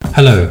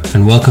Hello,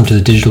 and welcome to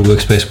the Digital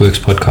Workspace Works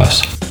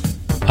podcast.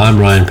 I'm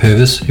Ryan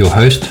Purvis, your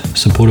host,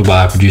 supported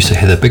by our producer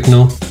Heather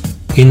Bicknell.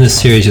 In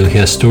this series, you'll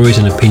hear stories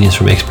and opinions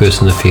from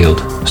experts in the field,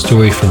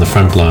 stories from the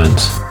front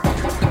lines,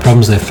 the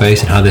problems they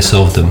face and how they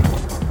solved them,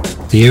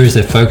 the areas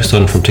they focused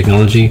on from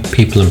technology,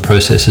 people and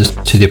processes,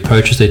 to the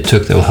approaches they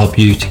took that will help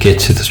you to get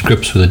to the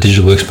grips with the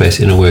digital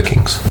workspace inner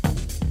workings.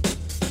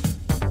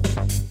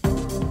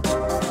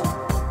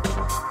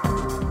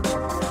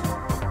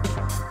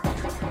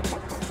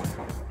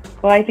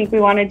 Well, I think we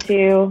wanted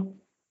to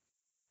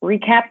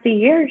recap the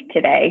year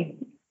today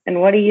and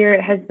what a year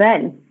it has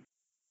been.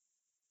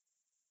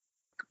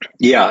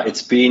 Yeah,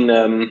 it's been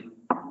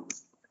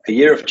a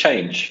year of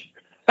change,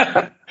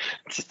 to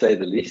say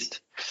the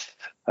least.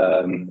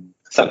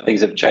 Some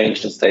things have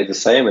changed and stayed the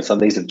same, and some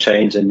things have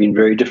changed and been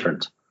very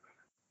different.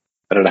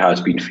 I don't know how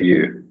it's been for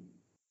you.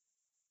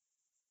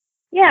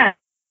 Yeah,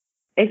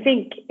 I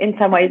think in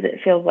some ways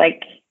it feels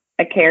like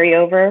a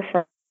carryover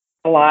from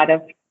a lot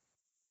of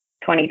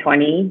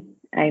 2020.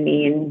 I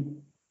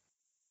mean,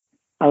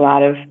 a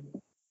lot of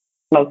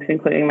folks,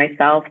 including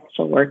myself,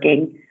 still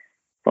working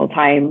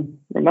full-time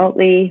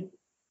remotely,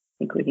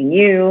 including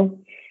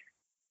you.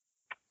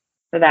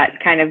 So that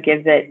kind of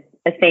gives it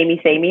a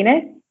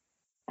sameness.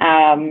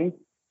 But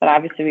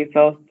obviously we've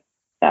both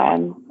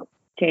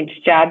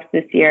changed jobs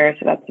this year,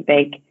 so that's a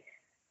big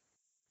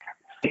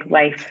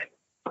life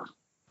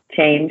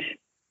change,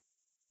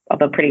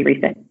 although pretty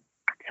recent.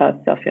 So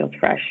it still feels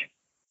fresh.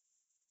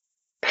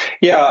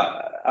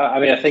 Yeah, I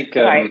mean, I think,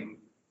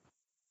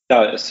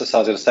 no, it's just, I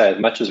was going to say, as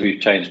much as we've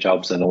changed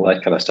jobs and all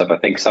that kind of stuff, I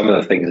think some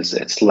of the things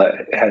it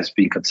has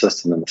been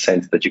consistent in the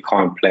sense that you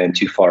can't plan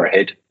too far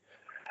ahead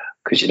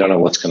because you don't know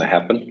what's going to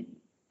happen.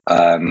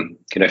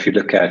 If you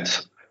look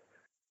at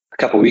a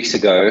couple of weeks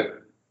ago,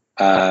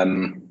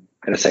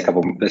 let's say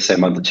a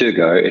month or two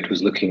ago, it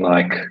was looking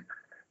like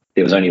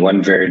there was only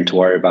one variant to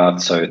worry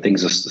about, so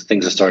things are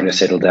starting to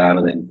settle down,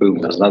 and then boom,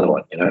 there's another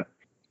one,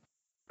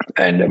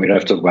 And we don't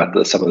have to talk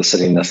about some of the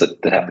silliness that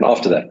happened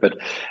after that. But,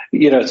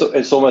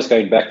 it's almost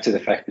going back to the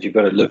fact that you've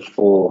got to live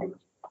for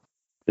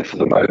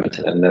the moment.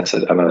 And that's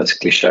a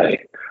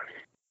cliche.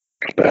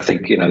 But I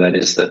think,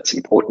 that's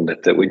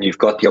important, that when you've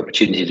got the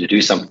opportunity to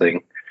do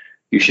something,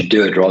 you should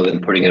do it rather than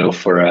putting it off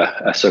for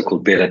a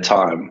so-called better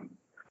time.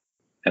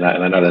 And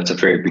I know that's a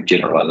very big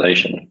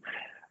generalization.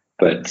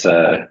 But,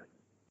 I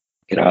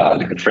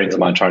look at friends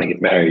of mine trying to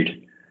get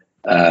married.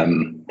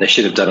 They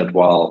should have done it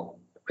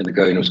when the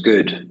going was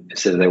good,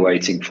 instead of they're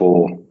waiting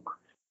for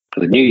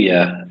the new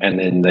year, and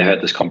then they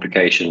had this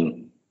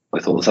complication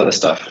with all this other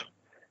stuff,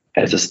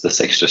 and it's just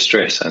this extra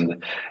stress.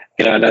 And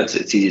I know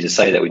it's easy to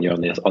say that when you're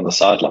on the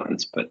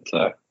sidelines, but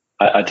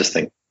I just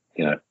think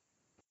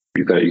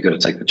you've got to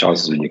take the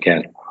chances when you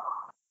can.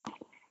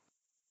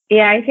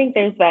 Yeah, I think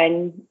there's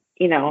been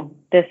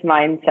this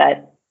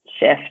mindset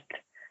shift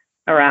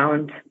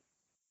around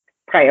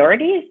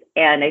priorities,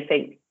 and I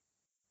think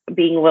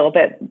being a little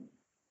bit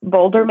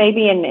bolder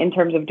maybe in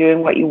terms of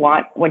doing what you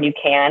want when you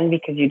can,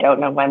 because you don't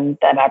know when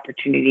that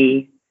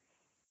opportunity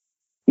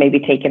may be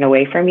taken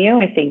away from you.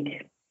 I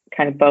think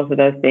kind of both of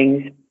those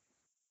things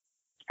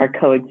are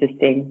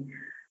coexisting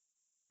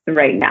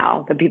right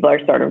now. The people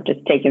are sort of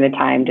just taking the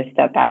time to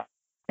step out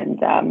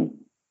and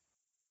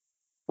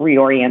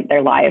reorient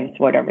their lives,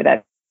 whatever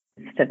that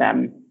is to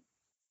them.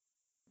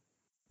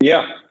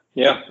 Yeah.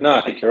 No,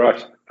 I think you're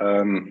right.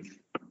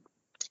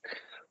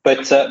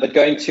 But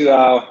going to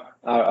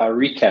our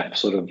recap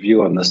sort of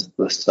view on this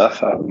stuff.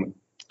 Firstly,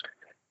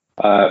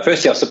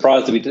 I was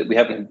surprised that we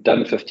haven't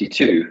done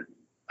 52.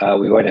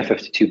 We won't have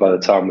 52 by the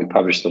time we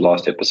publish the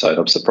last episode.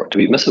 I'm surprised. Did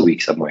we miss a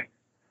week somewhere?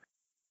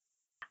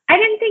 I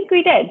didn't think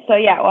we did. So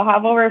yeah, we'll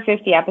have over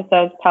 50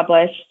 episodes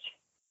published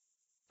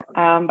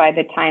by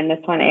the time this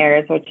one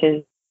airs, which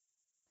is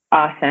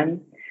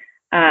awesome.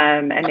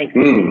 And makes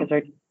sense because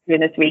we're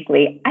doing this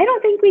weekly. I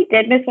don't think we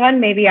did miss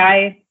one. Maybe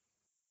I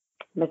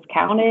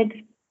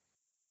miscounted.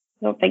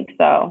 I don't think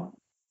so.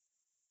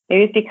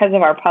 Maybe it's because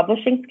of our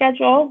publishing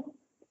schedule.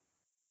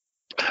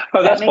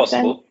 Oh, that's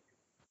possible. Sense?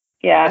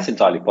 Yeah, that's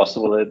entirely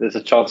possible. There's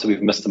a chance that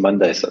we've missed a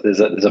Monday. So there's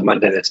a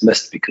Monday that's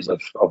missed because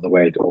of the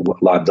way it all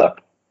lines up.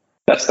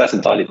 That's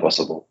entirely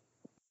possible.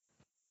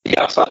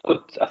 Yeah, so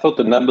I thought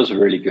the numbers were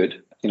really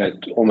good.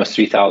 Almost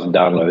 3,000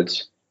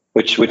 downloads,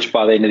 which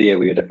by the end of the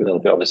year it'll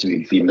be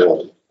obviously be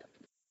more.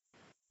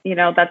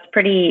 That's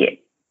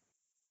pretty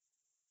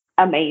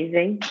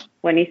amazing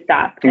when you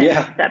stop and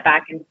step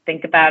back and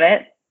think about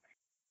it.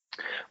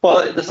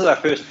 Well, this is our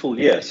first full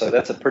year, so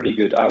that's a pretty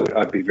good.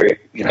 I'd be very,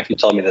 if you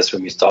told me this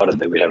when we started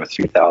that we'd have a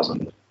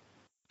 3,000,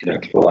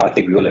 well, I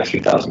think we will have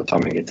 3,000 by the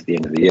time we get to the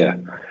end of the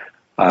year.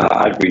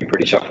 I'd be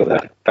pretty chuffed with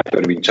that. In fact, I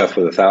would have been chuffed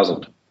with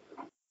 1,000.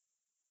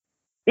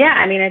 Yeah,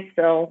 I mean, it's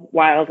still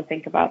wild to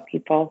think about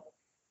people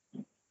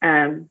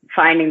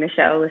finding the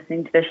show,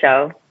 listening to the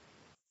show.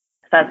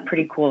 So that's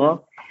pretty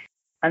cool.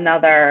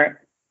 Another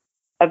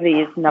of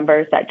these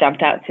numbers that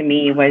jumped out to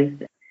me was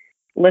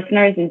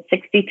listeners in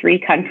 63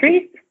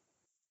 countries.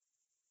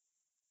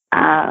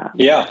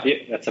 Yeah,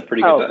 that's a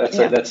pretty good.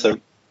 That's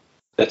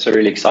that's a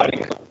really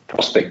exciting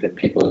prospect that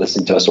people are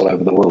listening to us all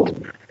over the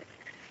world.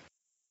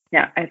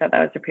 Yeah, I thought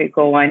that was a pretty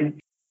cool one.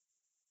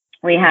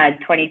 We had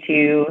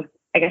 22,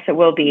 I guess it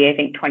will be, I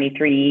think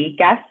 23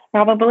 guests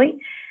probably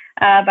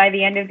by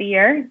the end of the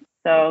year.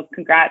 So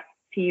congrats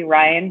to you,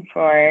 Ryan,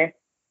 for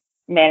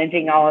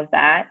managing all of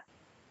that.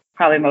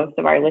 Probably most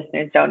of our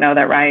listeners don't know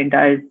that Ryan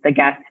does the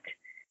guest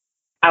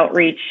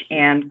outreach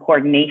and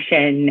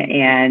coordination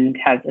and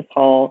has this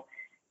whole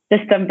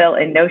system built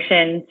in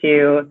Notion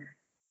to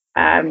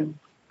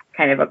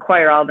kind of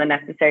acquire all the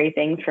necessary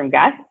things from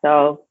guests.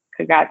 So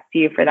congrats to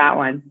you for that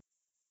one.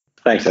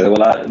 Thanks, Heather.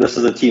 Well, this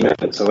is a team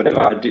effort. So whatever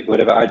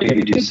I do,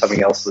 you do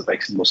something else that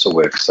makes it also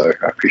work. So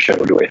I appreciate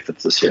all your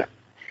efforts this year.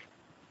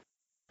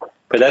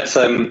 But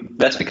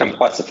that's become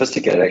quite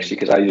sophisticated actually,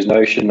 because I use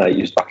Notion, I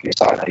use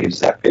DocuSign, I use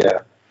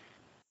Zapier.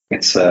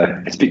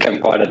 It's become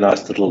quite a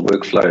nice little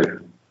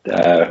workflow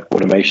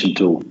automation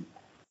tool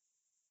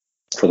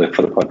for the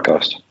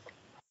podcast.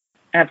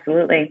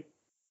 Absolutely.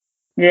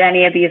 Did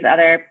any of these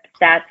other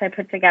stats I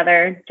put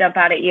together jump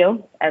out at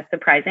you as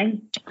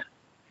surprising?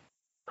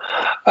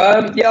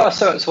 Yeah,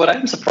 so what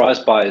I'm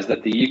surprised by is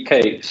that the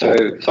UK, so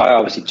I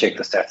obviously check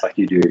the stats like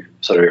you do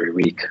sort of every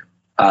week.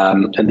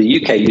 And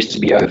the UK used to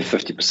be over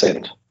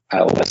 50%,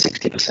 almost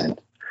 60%.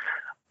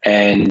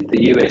 And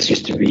the US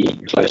used to be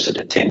closer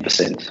to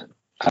 10%.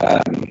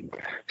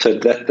 So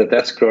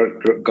that's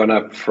gone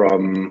up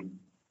from,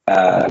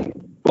 the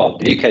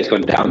UK has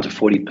gone down to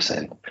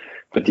 40%,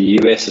 but the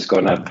US has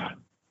gone up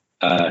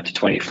to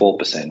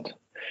 24%.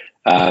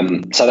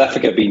 South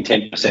Africa being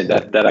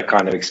 10%, that I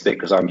kind of expect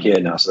because I'm here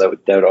now, so that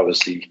would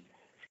obviously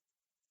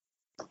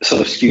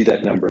sort of skew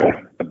that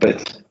number a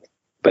bit.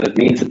 But it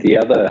means that the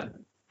other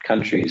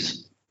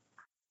countries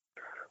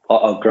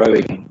are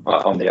growing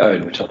on their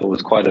own, which I thought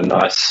was quite a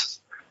nice,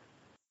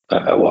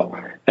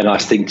 a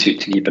nice thing to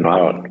keep an eye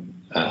on.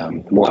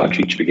 The more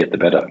outreach we get, the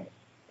better.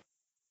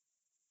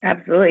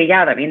 Absolutely,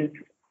 yeah. That means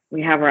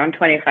we have around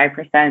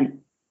 25%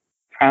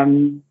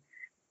 from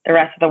the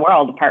rest of the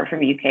world, apart from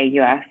UK,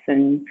 US,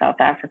 and South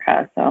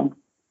Africa. So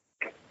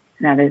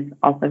that is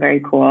also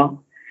very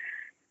cool.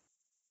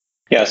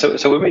 Yeah. So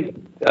when we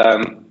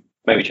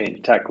maybe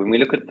change tack, when we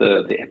look at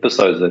the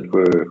episodes that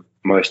were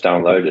most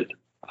downloaded,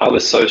 I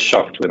was so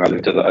shocked when I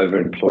looked at the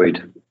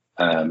overemployed,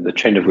 the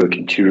trend of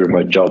working 2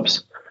 remote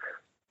jobs.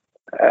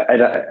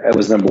 It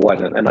was number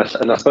one, and I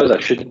suppose I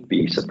shouldn't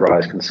be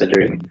surprised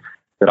considering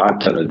that I've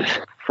done it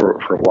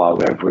for a while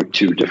where I've worked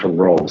 2 different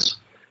roles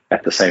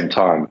at the same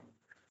time.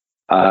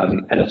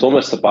 And it's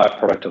almost a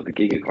byproduct of the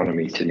gig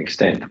economy to an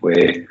extent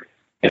where,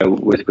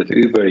 with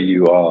Uber,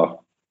 you've got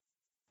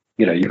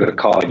a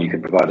car and you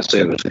can provide a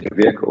service with your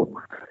vehicle.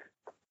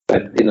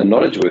 But in a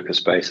knowledge worker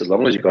space, as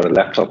long as you've got a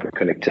laptop and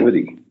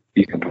connectivity,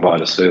 you can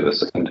provide a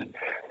service. And,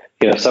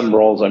 some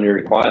roles only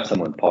require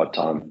someone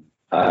part-time.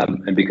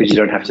 And because you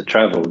don't have to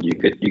travel, you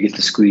get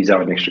to squeeze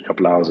out an extra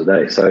couple hours a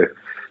day. So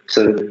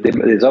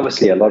there's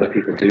obviously a lot of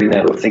people doing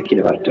that or thinking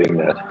about doing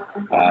that.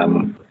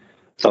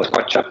 So I was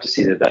quite chuffed to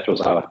see that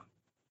was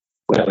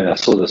when I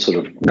saw the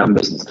sort of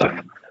numbers and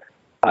stuff,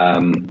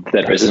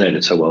 that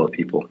resonated so well with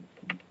people.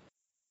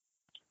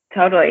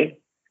 Totally.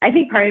 I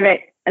think part of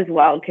it as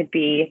well could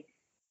be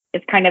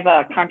it's kind of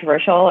a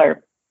controversial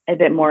or a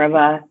bit more of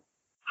a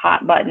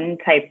hot button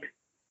type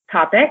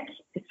topic,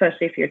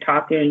 especially if you're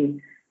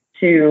talking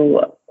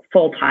to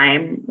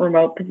full-time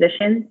remote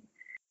positions.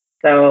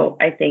 So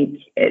I think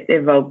it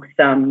evokes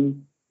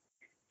some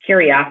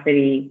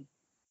curiosity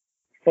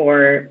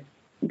for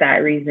that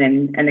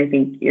reason. And I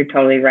think you're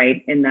totally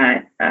right in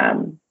that,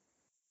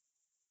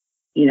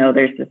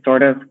 there's this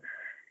sort of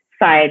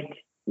side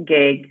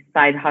gig,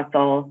 side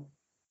hustle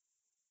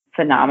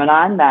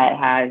phenomenon that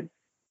has,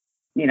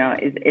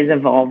 is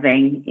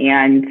evolving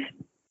and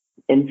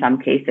in some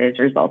cases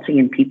resulting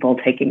in people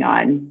taking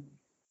on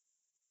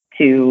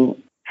 2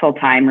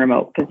 full-time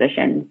remote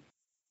positions.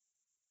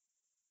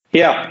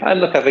 Yeah, and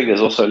look, I think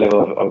there's also a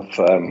level of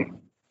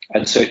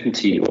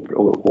uncertainty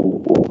or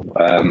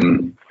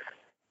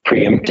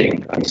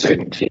preempting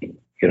uncertainty.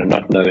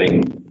 Not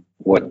knowing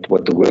what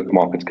the work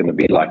market's going to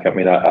be like. I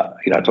mean,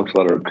 I talk to a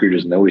lot of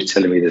recruiters, and they're always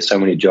telling me there's so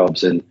many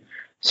jobs and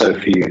so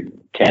few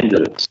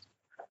candidates.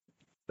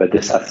 But I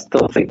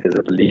still think there's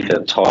a belief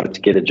that it's harder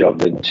to get a job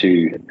than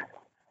to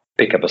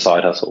pick up a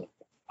side hustle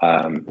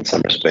in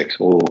some respects,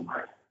 or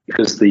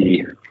because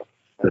the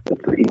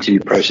interview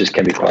process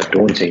can be quite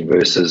daunting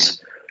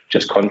versus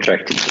just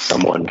contracting to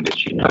someone that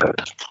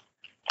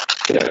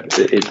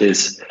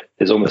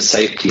there's almost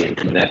safety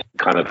in that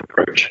kind of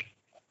approach.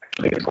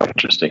 I think it's quite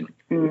interesting.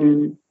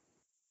 Mm.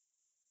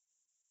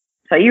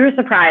 So you were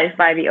surprised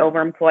by the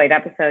overemployed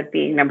episode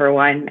being number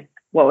 1.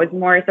 What was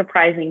more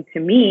surprising to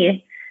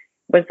me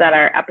was that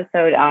our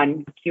episode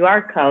on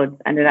QR codes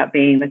ended up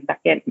being the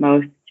second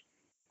most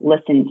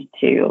listened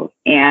to.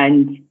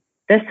 And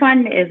this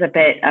one is a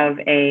bit of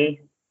a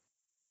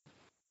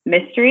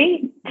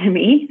mystery to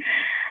me.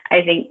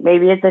 I think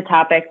maybe it's a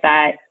topic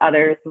that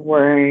others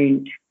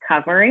weren't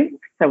covering,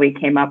 so we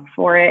came up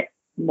for it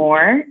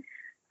more.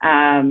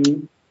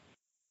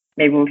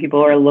 Maybe when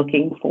people are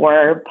looking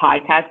for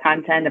podcast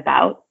content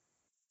about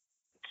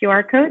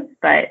QR codes,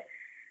 but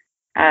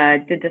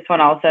did this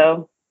one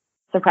also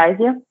surprise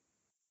you?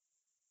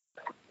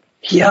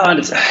 Yeah, and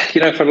it's,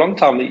 for a long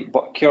time, the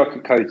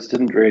QR codes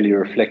didn't really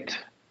reflect,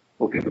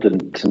 or people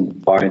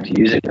didn't buy into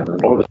using them,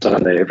 and all of a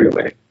sudden they're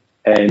everywhere.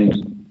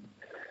 And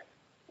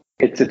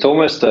it's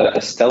almost a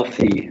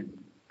stealthy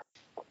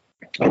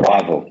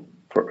arrival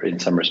in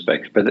some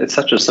respects, but it's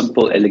such a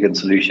simple, elegant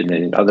solution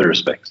in other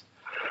respects.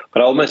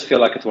 But I almost feel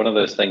like it's one of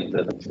those things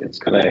that it's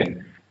going to,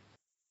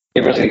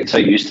 everyone's going to get so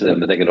used to them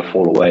that they're going to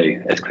fall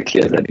away as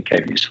quickly as they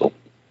became useful.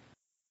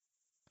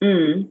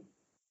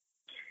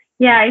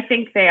 Yeah, I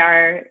think they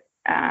are,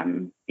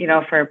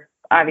 for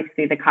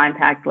obviously the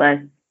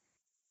contactless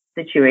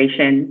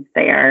situation,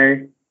 they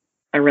are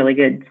a really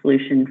good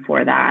solution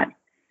for that.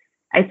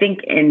 I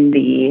think in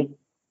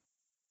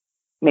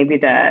maybe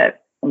the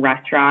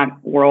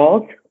restaurant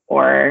world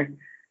or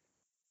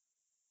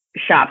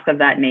shops of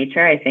that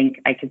nature, I think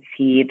I could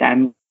see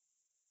them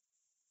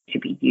to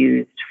be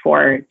used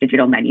for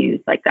digital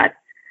menus. Like that's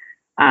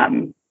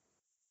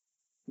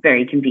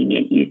very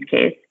convenient use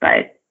case,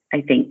 but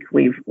I think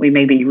we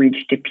maybe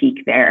reached a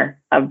peak there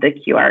of the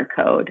QR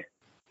code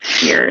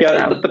here.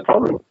 Yeah, so. the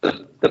problem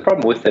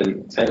with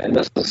them, and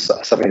this is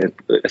something that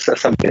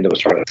was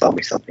trying to tell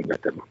me something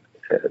with them.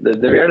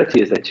 The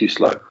reality is they're too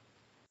slow.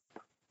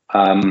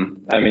 I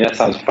mean, that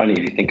sounds funny if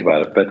you think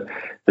about it, but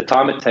the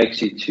time it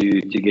takes you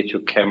to get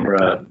your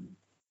camera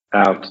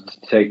out,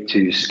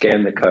 to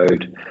scan the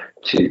code,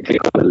 to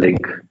click on the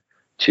link,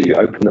 to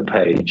open the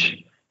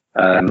page,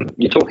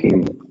 you're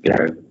talking,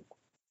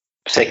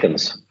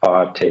 seconds,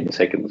 5-10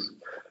 seconds,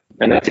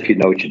 and that's if you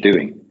know what you're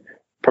doing.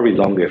 Probably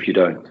longer if you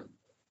don't.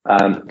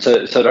 So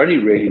it only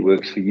really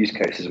works for use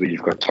cases where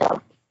you've got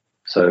time.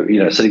 So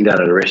sitting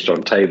down at a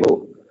restaurant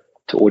table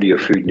to order your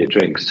food and your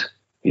drinks,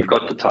 you've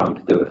got the time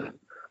to do it.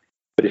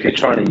 But if you're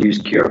trying to use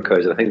QR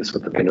codes, I think that's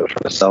what the vendor was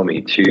trying to sell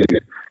me,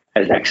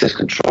 as access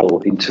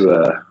control into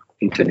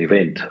an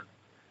event,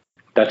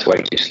 that's way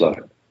too slow.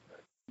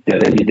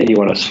 Then you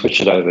want to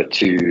switch it over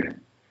to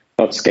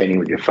not scanning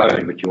with your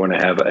phone, but you want to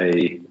have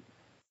a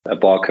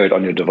barcode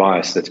on your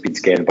device that's been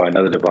scanned by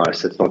another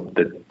device. That's not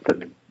the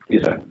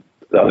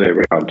other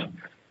way around.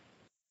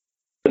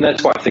 And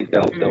that's why I think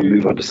they'll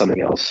move on to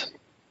something else.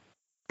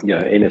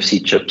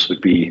 NFC chips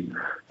would be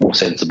more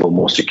sensible,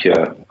 more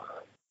secure.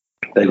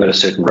 They've got a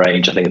certain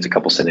range. I think it's a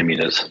couple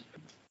centimeters.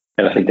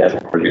 And I think that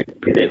will probably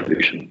be the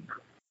evolution.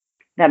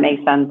 That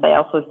makes sense. I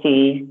also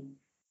see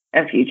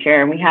a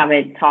future, and we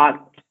haven't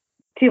talked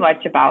too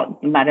much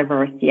about the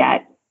metaverse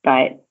yet,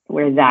 but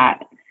where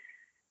that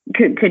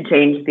could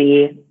change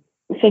the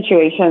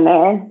situation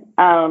there.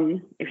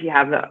 If you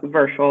have a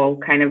virtual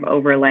kind of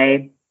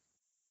overlay,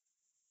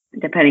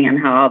 depending on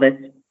how all this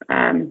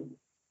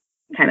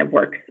kind of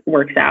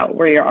works out,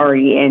 where you're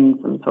already in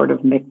some sort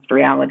of mixed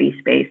reality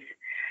space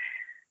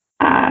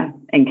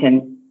and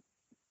can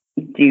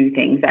do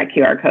things that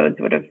QR codes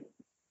would have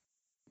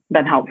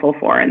been helpful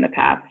for in the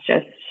past,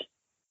 just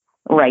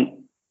right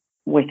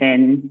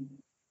within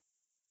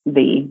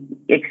the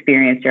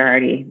experience you're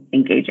already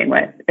engaging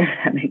with, if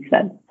that makes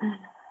sense.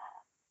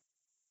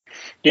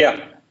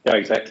 Yeah,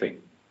 exactly.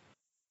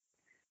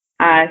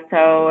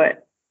 So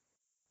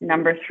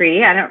number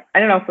 3, I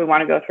don't know if we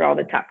want to go through all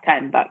the top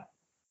 10, but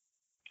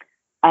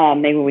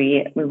maybe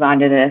we move on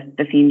to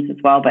the themes as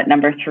well. But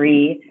number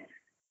 3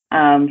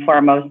 for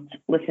our most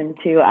listened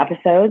to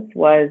episodes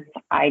was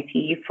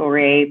IT for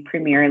a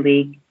Premier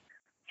League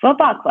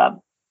football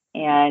club.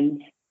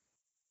 And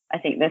I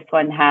think this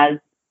one has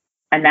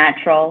a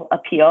natural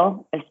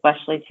appeal,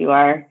 especially to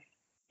our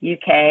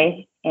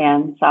UK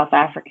and South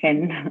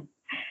African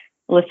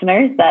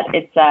listeners, that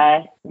it's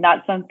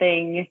not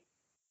something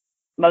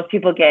most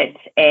people get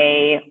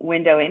a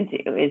window into,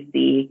 is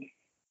the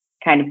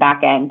kind of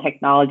back-end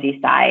technology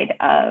side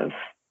of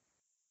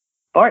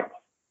sports,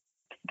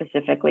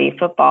 specifically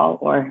football,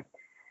 or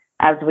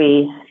as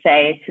we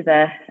say to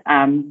the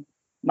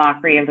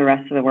mockery of the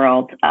rest of the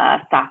world,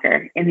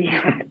 soccer in the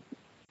US.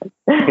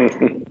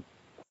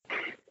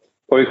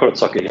 Well, we call it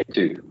soccer here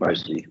too,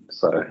 mostly,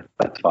 so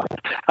that's fine.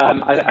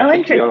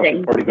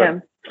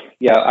 Interesting.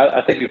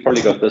 I think we've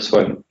probably got this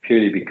one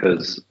purely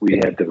because we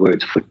had the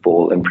words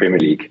football and Premier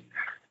League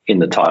in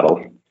the title.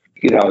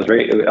 I was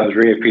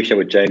really appreciative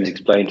what James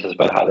explained to us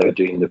about how they were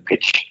doing the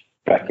pitch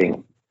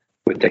tracking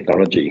with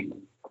technology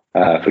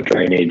for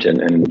drainage and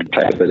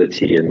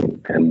playability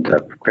and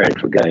preparing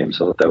for games.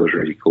 So that was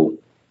really cool.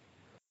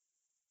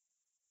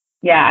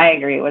 Yeah, I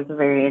agree. It was a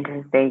very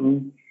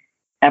interesting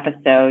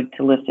episode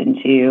to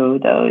listen to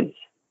those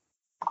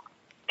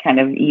kind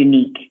of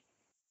unique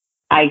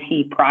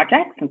IT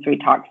projects, since we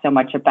talked so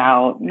much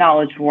about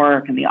knowledge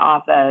work and the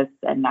office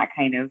and that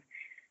kind of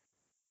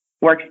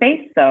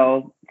workspace.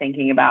 So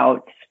thinking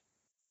about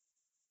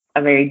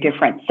a very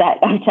different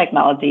set of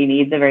technology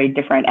needs, a very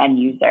different end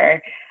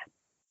user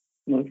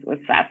was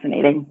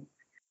fascinating.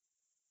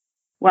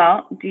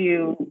 Well, do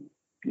you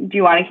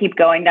want to keep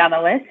going down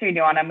the list, or do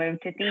you want to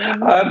move to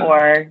themes?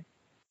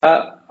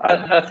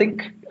 I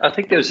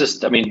think there's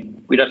just,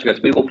 we'd have to go.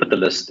 We will put the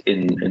list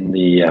in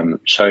the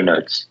show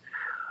notes.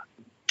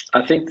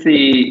 I think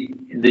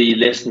the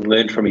lesson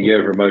learned from a year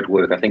of remote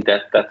work, I think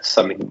that's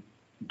something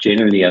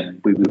generally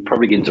we're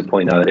probably getting to a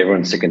point now that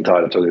everyone's sick and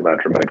tired of talking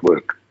about remote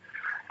work.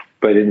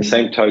 But in the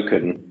same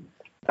token,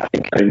 I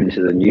think going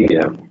into the new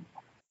year,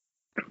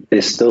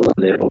 there's still a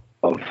level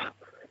of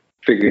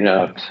figuring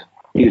out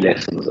new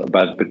lessons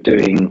about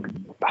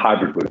doing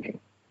hybrid working.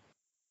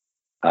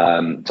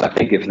 So I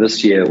think if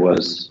this year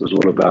was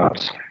all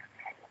about,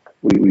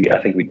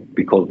 I think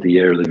we called it the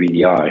year of the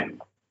VDI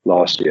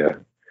last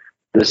year.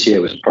 This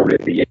year was probably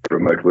the year of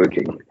remote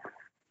working.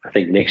 I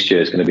think next year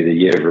is going to be the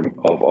year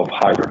of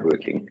hybrid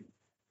working.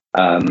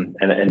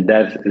 And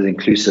that is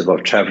inclusive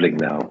of traveling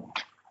now,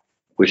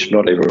 which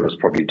not everyone was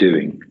probably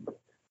doing.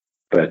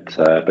 But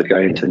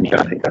going into the new,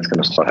 I think that's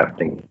going to start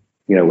happening,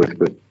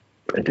 with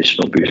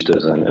additional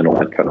boosters and all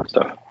that kind of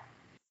stuff.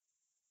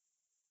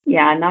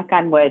 Yeah, knock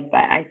on wood,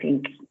 but I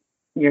think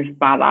you're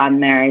spot on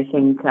there. I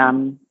think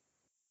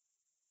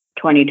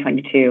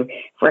 2022,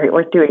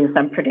 we're doing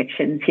some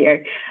predictions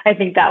here. I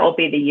think that will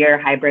be the year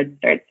hybrid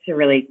starts to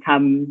really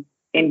come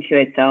into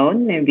its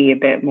own and be a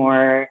bit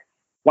more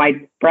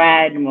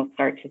widespread, and we'll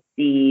start to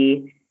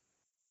see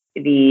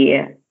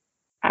the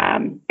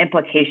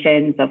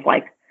implications of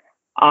like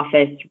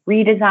office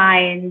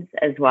redesigns,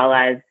 as well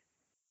as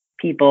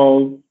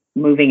people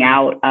moving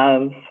out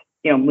of,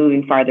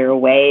 moving farther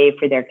away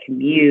for their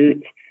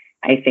commute.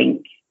 I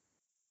think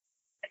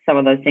some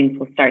of those things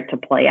will start to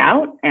play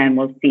out, and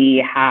we'll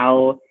see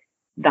how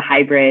the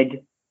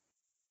hybrid,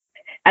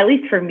 at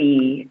least for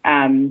me,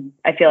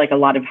 I feel like a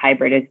lot of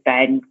hybrid has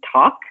been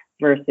talk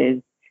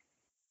versus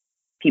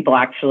people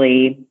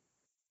actually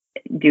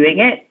doing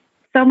it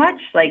so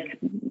much. Like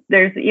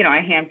there's,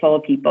 a handful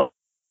of people.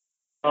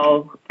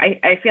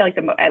 I feel like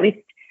at least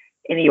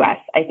in the US,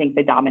 I think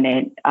the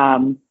dominant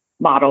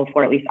model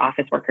for at least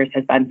office workers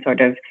has been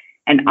sort of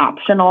an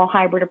optional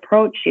hybrid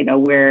approach,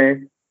 where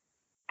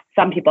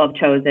some people have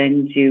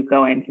chosen to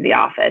go into the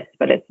office,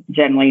 but it's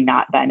generally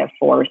not been a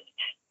forced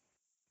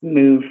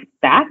move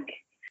back.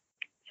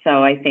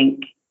 So I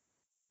think,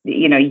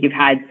 you've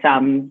had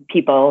some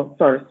people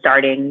sort of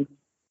starting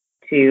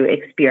to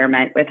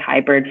experiment with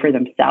hybrid for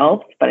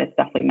themselves, but it's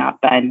definitely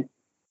not been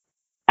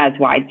as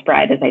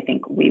widespread as I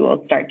think we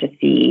will start to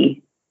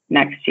see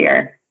next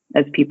year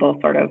as people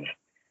sort of,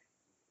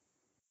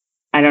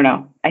 I don't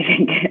know, I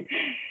think,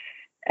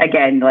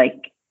 again,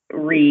 like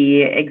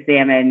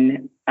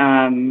re-examine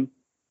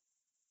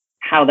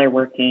how they're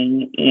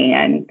working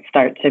and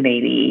start to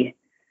maybe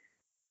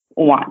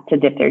want to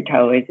dip their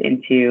toes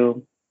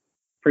into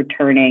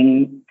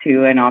returning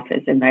to an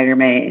office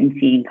environment and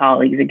seeing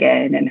colleagues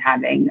again and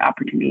having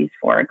opportunities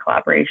for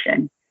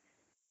collaboration.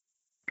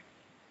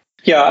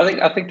 Yeah,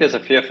 I think there's a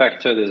fear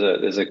factor.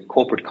 There's a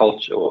corporate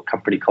culture, or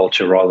company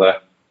culture rather.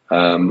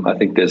 I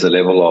think there's a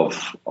level of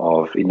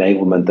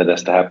enablement that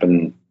has to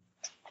happen,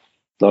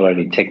 not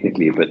only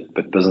technically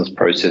but business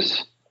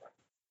process,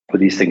 for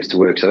these things to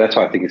work. So that's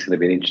why I think it's going to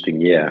be an interesting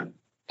year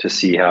to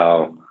see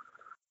how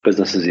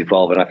businesses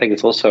evolve. And I think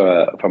it's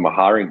also from a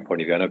hiring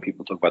point of view. I know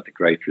people talk about the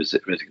great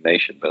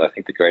resignation, but I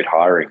think the great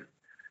hiring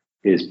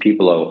is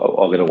people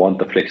are going to want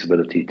the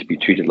flexibility to be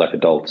treated like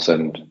adults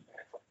and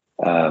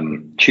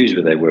choose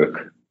where they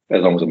work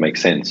as long as it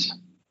makes sense.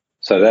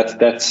 So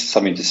that's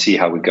something to see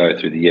how we go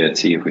through the year and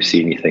see if we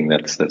see anything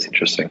that's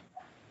interesting.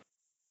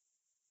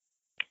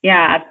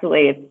 Yeah,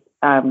 absolutely.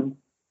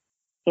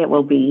 It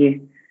will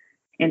be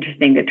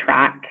interesting to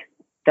track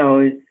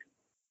those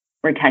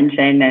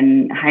retention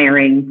and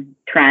hiring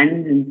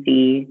trends and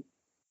see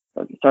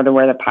sort of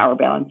where the power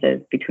balance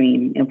is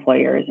between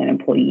employers and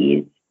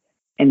employees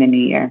in the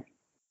new year.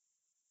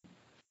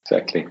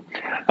 Exactly.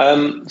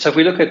 So if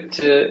we look at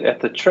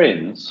the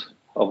trends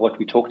of what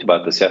we talked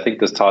about this year, I think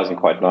this ties in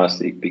quite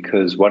nicely,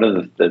 because one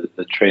of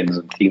the trends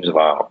and themes of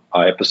our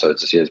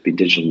episodes this year has been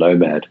digital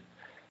nomad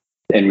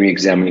and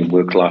re-examining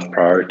work-life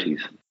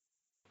priorities.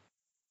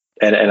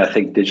 And I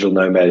think digital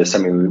nomad is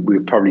something we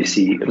probably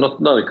see not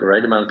a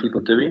great amount of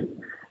people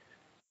doing,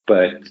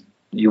 but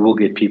you will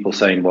get people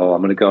saying, well,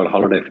 I'm going to go on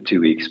holiday for 2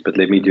 weeks, but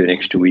let me do an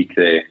extra week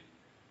there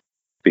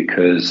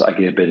because I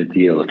get a better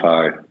deal if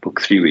I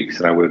book 3 weeks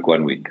and I work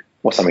 1 week,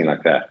 or something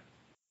like that.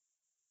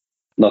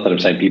 Not that I'm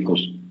saying people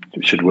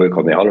should work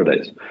on their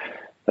holidays.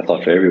 That's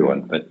not for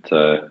everyone, but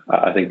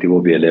I think there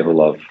will be a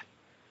level of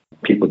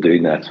people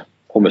doing that,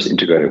 almost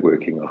integrated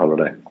working on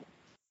holiday.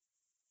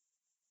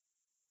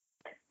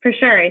 For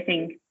sure, I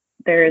think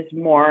there's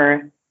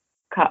more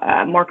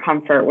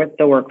comfort with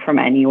the work from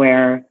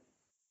anywhere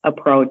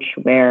approach,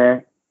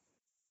 where,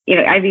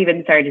 I've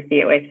even started to see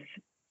it with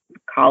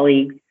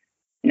colleagues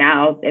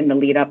now in the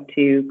lead up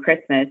to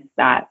Christmas,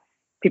 that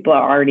people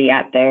are already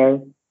at their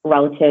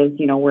relatives,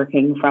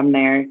 working from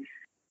their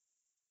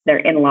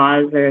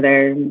in-laws or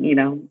their,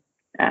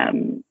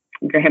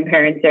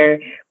 grandparents or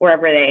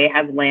wherever they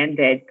have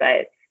landed.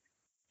 But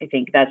I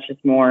think that's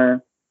just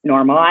more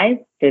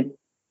normalized to,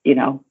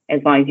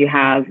 as long as you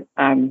have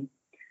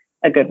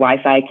a good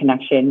Wi-Fi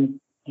connection,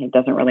 it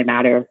doesn't really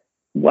matter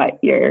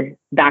what your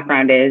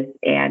background is.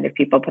 And if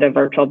people put a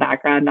virtual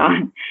background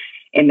on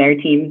in their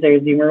Teams or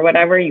Zoom or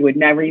whatever, you would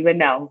never even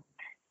know.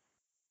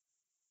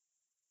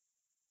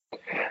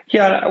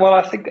 Yeah, well,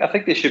 I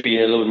think there should be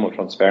a little bit more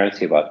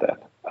transparency about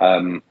that.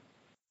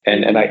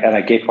 And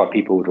I get why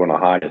people would want to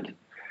hide it.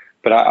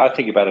 But I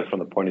think about it from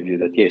the point of view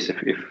that, yes,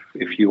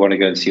 if you want to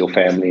go and see your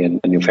family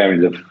and your family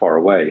live far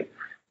away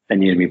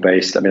and you're going to be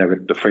based, I mean, I've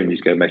got a friend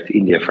who's going back to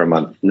India for a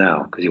month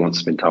now because he wants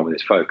to spend time with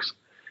his folks.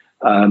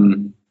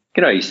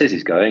 He says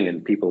he's going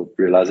and people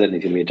realize it and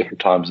he's going to be in a different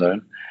time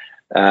zone.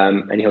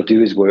 And he'll do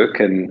his work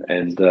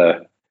and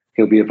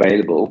he'll be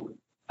available.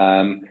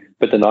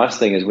 But the nice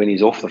thing is when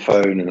he's off the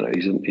phone and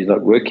he's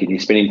not working,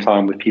 he's spending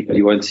time with people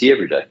he won't see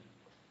every day.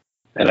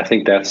 And I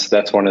think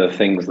that's one of the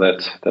things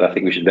that I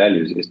think we should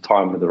value is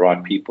time with the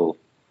right people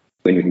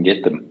when we can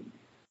get them.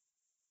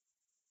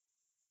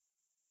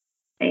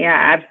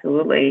 Yeah,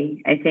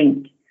 absolutely. I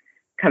think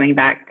coming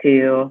back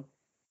to,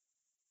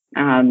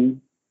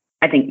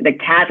 I think the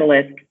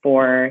catalyst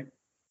for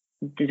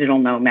digital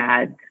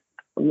nomads,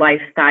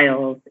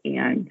 lifestyles,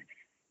 and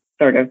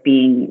sort of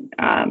being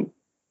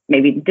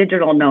maybe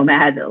digital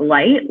nomad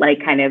light,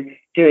 like kind of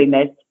doing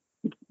this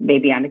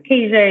maybe on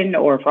occasion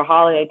or for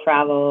holiday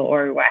travel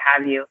or what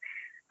have you,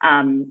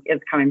 is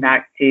coming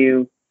back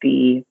to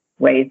the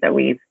ways that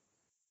we've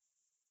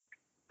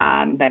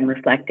been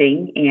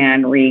reflecting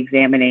and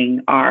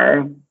re-examining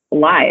our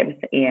lives.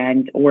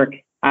 And work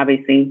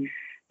obviously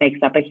makes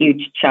up a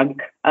huge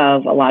chunk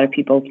of a lot of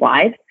people's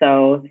lives.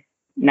 So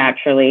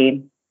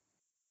naturally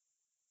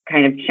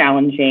kind of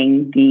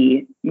challenging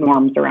the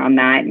norms around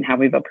that and how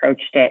we've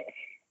approached it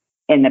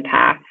in the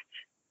past.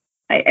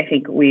 I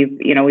think we've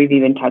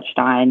even touched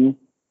on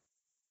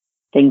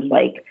things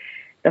like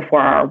the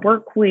 4-hour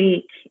work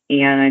week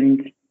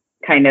and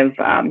kind of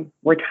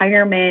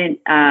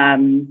retirement,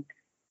 kind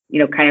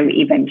of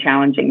even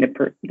challenging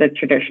the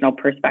traditional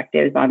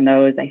perspectives on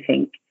those. I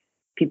think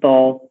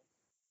people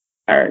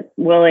are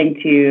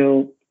willing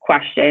to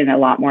question a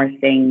lot more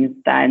things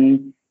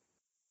than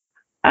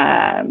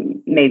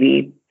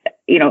maybe,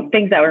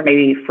 things that were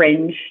maybe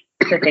fringe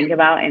to think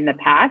about in the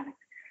past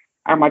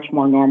are much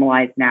more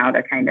normalized now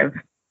to kind of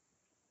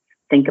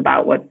think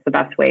about what's the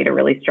best way to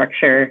really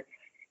structure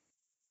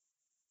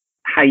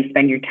how you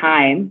spend your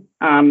time,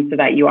 so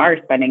that you are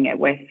spending it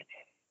with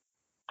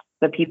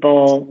the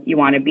people you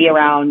want to be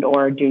around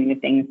or doing the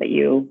things that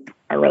you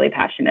are really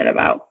passionate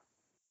about.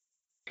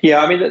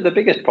 Yeah, I mean, the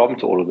biggest problem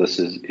to all of this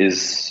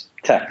is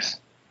tax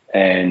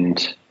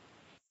and,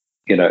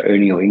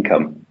 earning your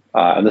income.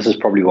 And this is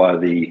probably why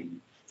the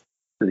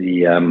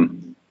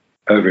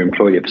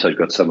overemployed episode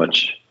got so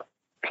much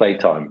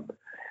playtime.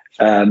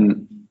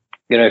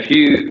 If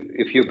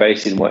you're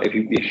based in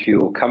if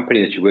your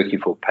company that you're working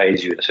for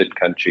pays you in a certain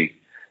country,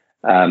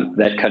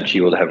 that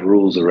country will have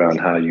rules around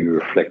how you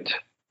reflect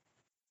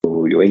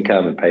your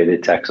income and pay their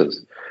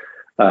taxes.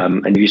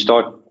 And if you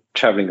start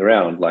traveling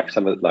around,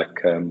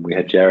 we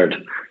had Jared,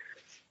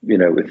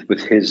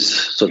 with his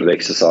sort of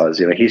exercise,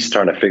 he's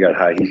trying to figure out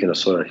how he's going to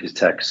sort out his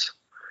tax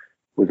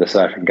with the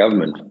South African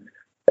government.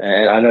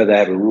 And I know they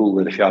have a rule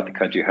that if you're out the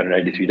country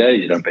 183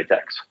 days, you don't pay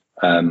tax,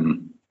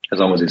 as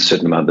long as it's a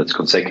certain amount that's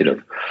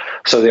consecutive.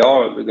 So there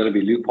are going to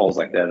be loopholes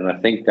like that. And I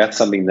think that's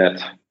something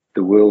that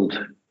the world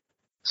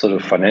sort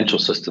of financial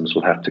systems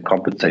will have to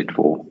compensate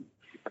for.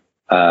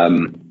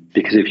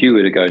 Because if you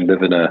were to go and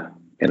live in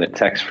a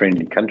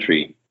tax-friendly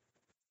country,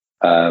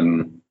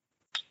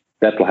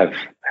 that will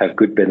have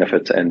good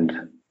benefits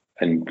and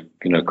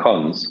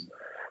cons,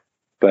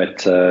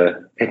 but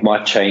it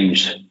might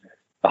change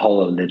a whole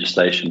lot of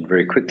legislation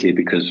very quickly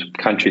because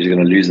countries are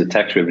going to lose the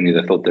tax revenue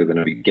they thought they were going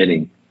to be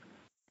getting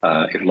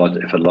if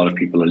a lot of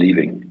people are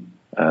leaving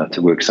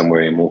to work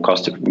somewhere more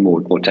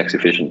tax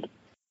efficient.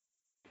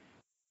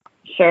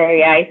 Sure,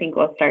 yeah, I think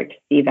we'll start to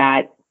see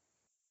that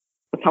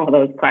some of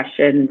those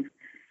questions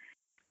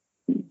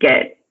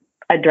get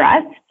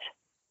addressed.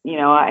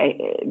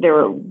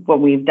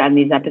 When we've done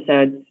these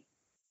episodes,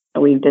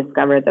 we've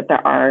discovered that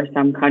there are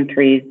some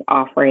countries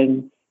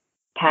offering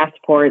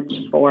passports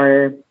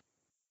for,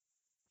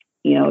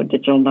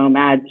 digital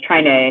nomads,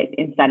 trying to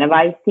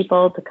incentivize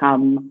people to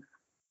come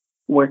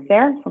work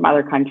there from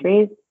other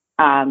countries,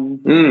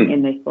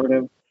 in this sort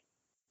of,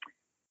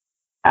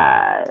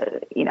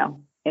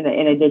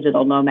 in a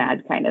digital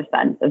nomad kind of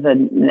sense, as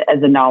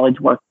a knowledge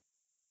worker,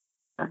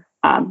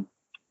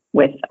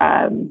 with,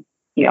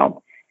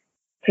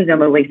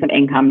 presumably some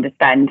income to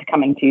spend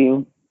coming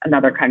to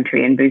another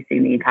country and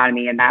boosting the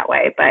economy in that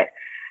way. But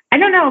I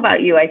don't know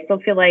about you. I still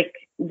feel like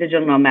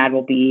digital nomad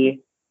will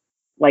be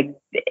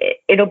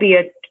it'll be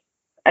a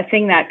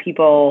thing that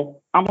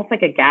people, almost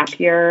like a gap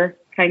year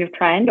kind of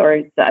trend,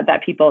 or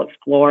that people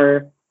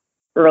explore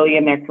early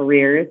in their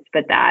careers,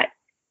 but that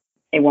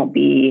it won't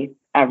be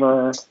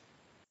ever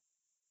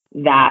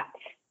that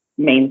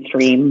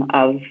mainstream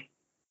of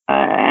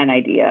an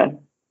idea.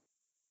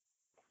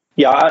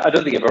 Yeah, I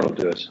don't think everyone will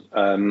do it.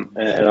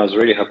 And I was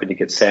really hoping to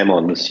get Sam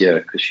on this year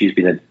because she's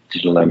been a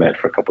digital nomad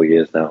for a couple of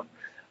years now.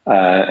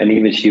 And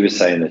even she was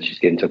saying that she's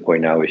getting to a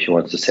point now where she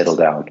wants to settle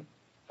down.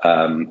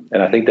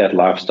 And I think that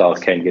lifestyle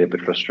can get a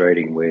bit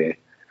frustrating where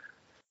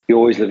you're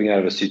always living out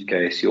of a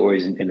suitcase. You're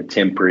always in a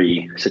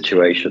temporary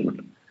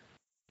situation.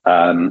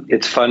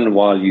 It's fun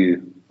while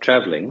you're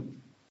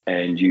traveling,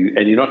 and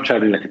you're not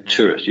traveling like a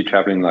tourist. You're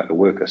traveling like a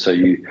worker. So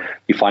you're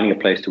finding a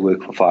place to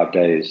work for 5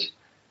 days.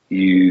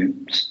 You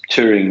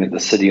touring the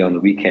city on the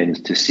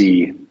weekends to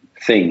see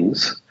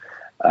things.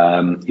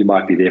 You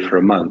might be there for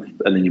a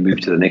month, and then you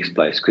move to the next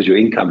place because your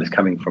income is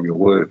coming from your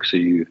work. So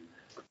you're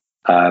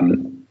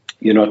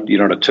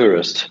not a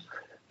tourist,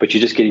 but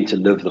you're just getting to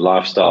live the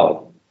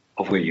lifestyle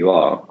of where you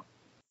are.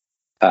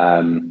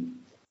 And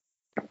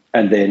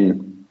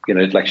then,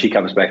 like she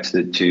comes back to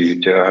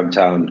her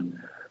hometown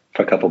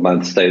for a couple of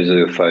months, stays with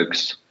her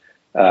folks,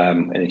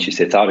 and then she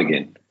sets out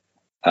again.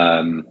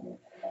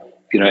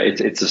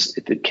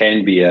 It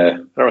can be I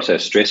don't want to say a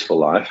stressful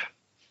life.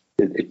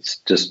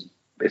 It's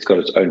got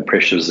its own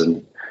pressures,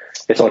 and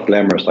it's not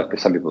glamorous like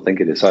some people think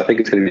it is. So I think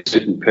it's going to be a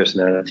certain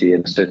personality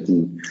and a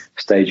certain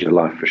stage of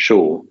life for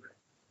sure.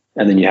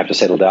 And then you have to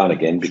settle down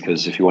again,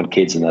 because if you want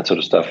kids and that sort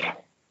of stuff,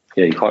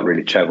 you can't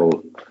really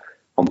travel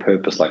on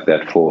purpose like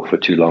that for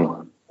too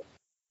long.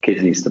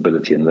 Kids need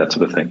stability and that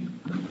sort of thing.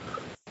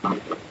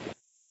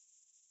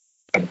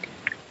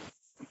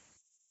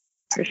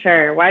 For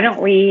sure. Why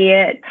don't we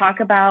talk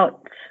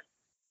about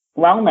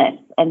wellness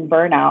and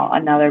burnout,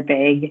 another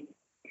big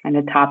kind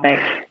of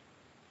topic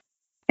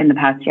in the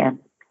past year?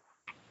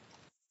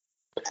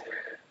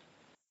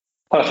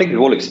 Well, I think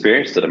we've all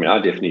experienced it. I mean, I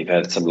definitely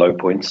have had some low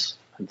points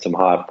and some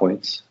high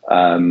points.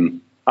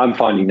 I'm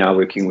finding now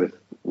working with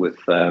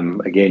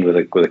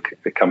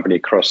a company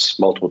across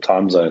multiple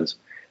time zones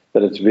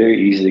that it's very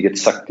easy to get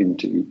sucked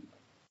into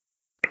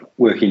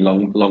working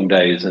long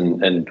days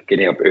and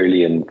getting up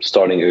early and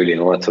starting early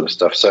and all that sort of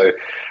stuff. So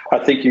I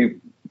think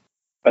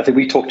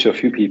we talked to a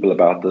few people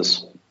about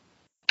this.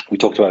 We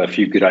talked about a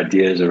few good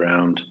ideas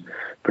around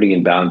putting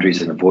in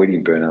boundaries and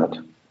avoiding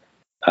burnout.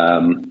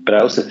 But I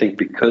also think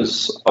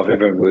because of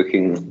everyone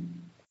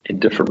working in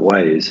different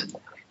ways,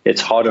 it's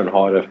harder and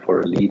harder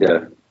for a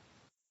leader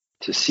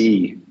to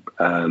see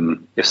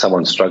if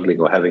someone's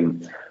struggling or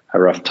having a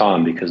rough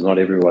time, because not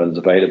everyone's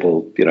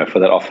available, for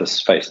that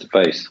office face to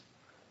face.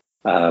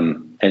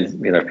 And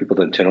if people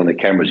don't turn on their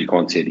cameras, you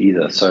can't see it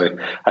either. So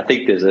I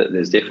think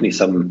there's definitely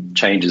some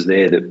changes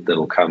there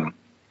that'll come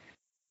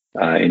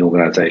in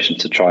organizations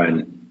to try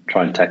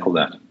and tackle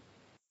that.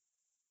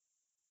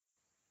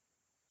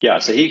 Yeah,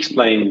 so he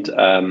explained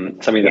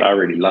something that I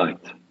really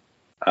liked,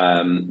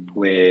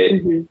 where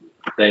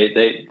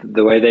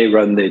the way they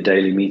run their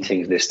daily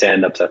meetings, their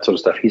stand-ups, that sort of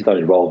stuff. He's not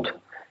involved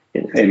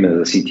in him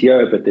as a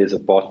CTO, but there's a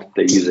bot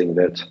they're using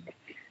that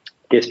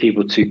gets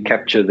people to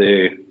capture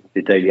their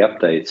daily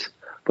updates,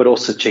 but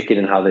also check in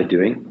on how they're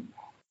doing.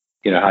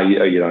 Are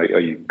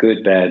you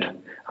good, bad? I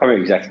don't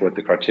remember exactly what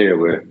the criteria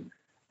were,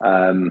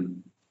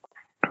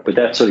 but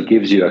that sort of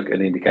gives you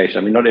an indication.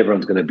 I mean, not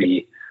everyone's going to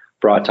be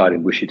bright-eyed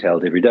and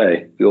bushy-tailed every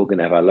day. We're all going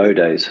to have our low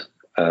days.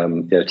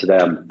 Today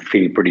I'm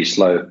feeling pretty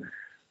slow,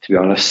 to be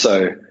honest.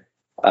 So,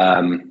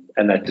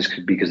 and that just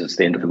could be because it's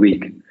the end of the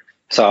week.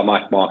 So I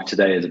might mark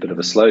today as a bit of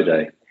a slow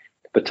day,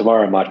 but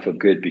tomorrow I might feel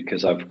good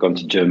because I've gone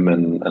to gym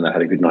and I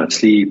had a good night's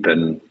sleep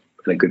and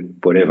a good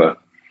whatever.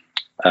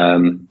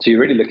 So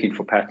you're really looking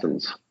for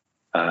patterns.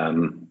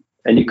 And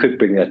you could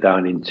bring that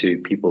down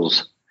into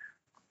people's,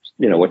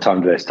 what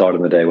time do they start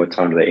in the day? What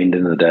time do they end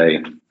in the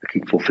day?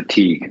 Looking for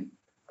fatigue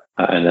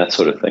and that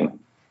sort of thing.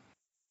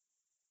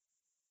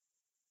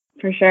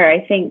 For sure.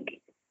 I think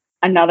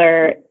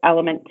another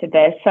element to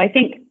this, so I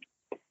think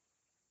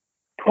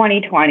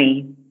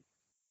 2020,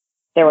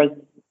 there was,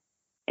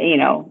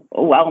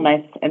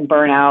 wellness and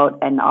burnout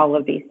and all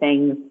of these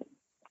things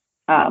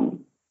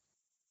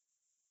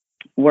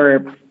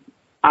were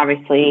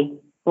obviously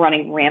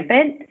running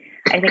rampant.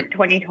 I think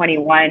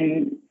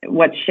 2021,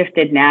 what's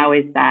shifted now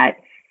is that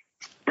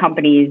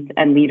companies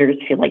and leaders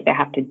feel like they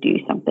have to do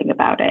something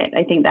about it.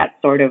 I think that's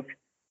sort of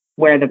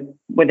where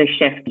the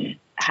shift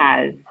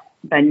has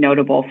been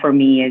notable for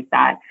me, is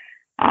that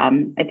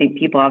I think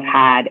people have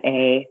had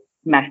a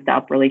messed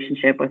up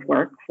relationship with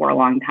work for a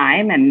long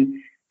time and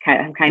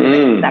have kind of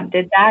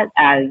accepted that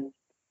as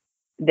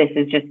this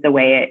is just the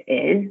way it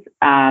is.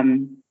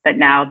 But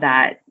now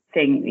that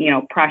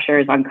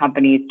pressures on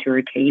companies to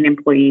retain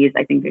employees,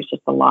 I think there's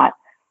just a lot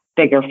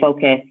bigger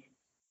focus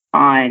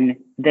on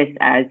this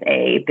as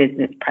a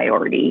business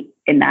priority,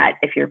 in that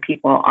if your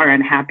people are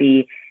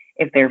unhappy,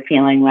 if they're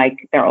feeling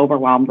like they're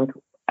overwhelmed with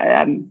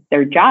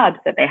their jobs,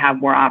 that they have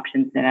more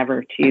options than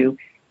ever to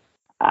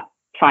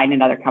find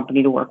another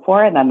company to work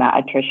for. And then that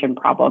attrition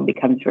problem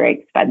becomes very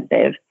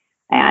expensive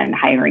and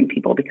hiring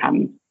people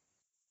becomes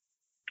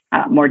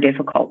more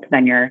difficult.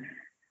 Then you're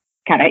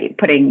kind of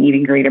putting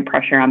even greater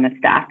pressure on the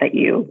staff that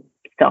you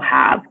still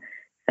have.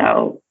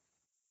 So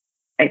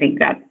I think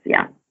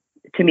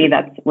to me,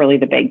 that's really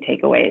the big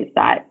takeaway, is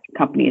that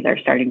companies are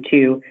starting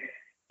to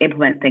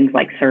implement things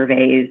like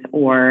surveys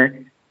or,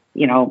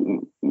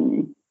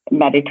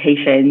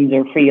 meditations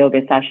or free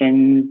yoga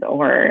sessions,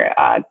 or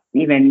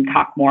even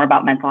talk more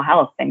about mental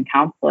health and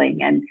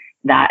counseling. And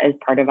that is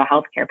part of a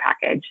healthcare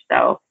package.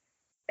 So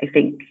I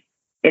think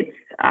it's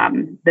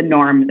the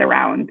norms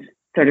around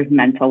sort of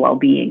mental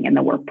well-being in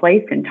the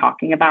workplace and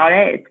talking about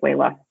it. It's way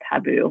less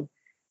taboo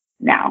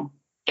now.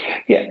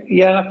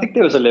 Yeah. I think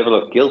there was a level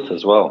of guilt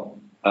as well.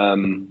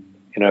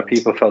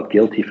 People felt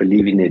guilty for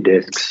leaving their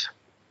desks,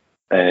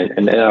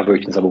 and then I've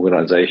worked in some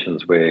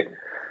organisations where,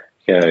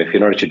 if you're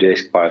not at your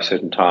desk by a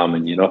certain time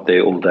and you're not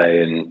there all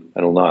day and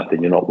all night,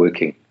 then you're not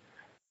working.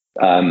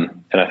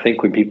 And I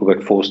think when people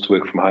got forced to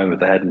work from home, if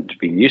they hadn't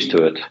been used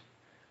to it,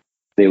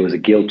 there was a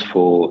guilt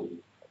for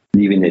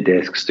leaving their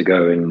desks to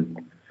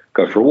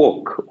go for a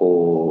walk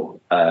or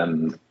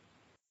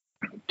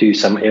do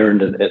some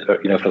errand,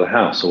 for the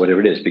house or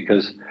whatever it is,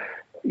 because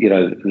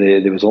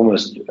there was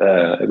almost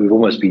we've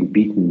almost been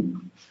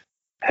beaten,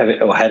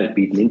 had it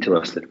beaten into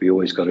us that we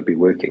always got to be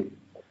working.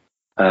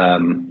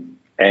 I've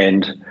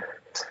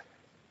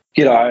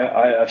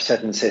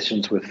sat in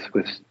sessions with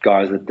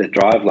guys that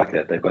drive like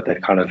that. They've got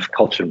that kind of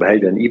culture and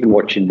behavior, and even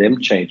watching them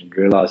change and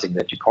realizing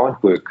that you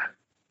can't work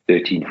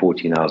 13,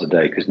 14 hours a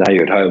day because now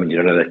you're at home and you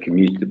don't have that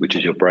commute, which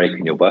is your break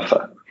and your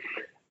buffer.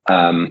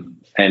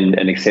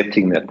 And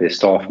accepting that their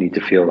staff need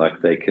to feel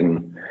like they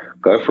can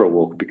go for a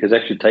walk, because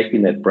actually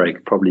taking that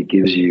break probably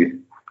gives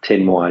you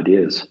 10 more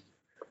ideas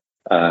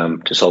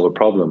to solve a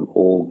problem,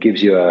 or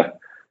gives you a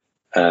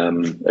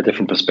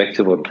different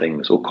perspective on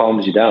things, or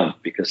calms you down,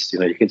 because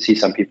you can see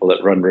some people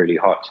that run really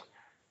hot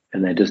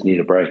and they just need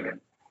a break,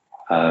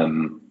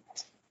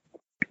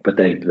 but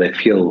they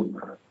feel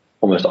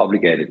almost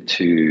obligated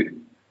to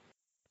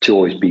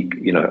always be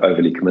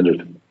overly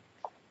committed.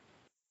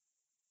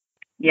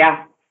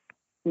 Yeah,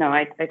 no,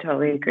 I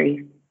totally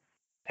agree.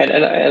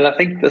 And I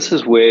think this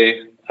is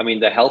where,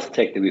 the health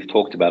tech that we've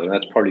talked about, and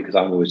that's probably because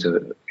I've always got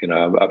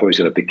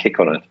a big kick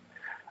on it.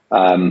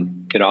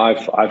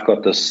 I've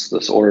got this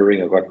Oura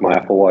Ring, I've got my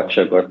Apple Watch,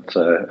 I've got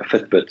a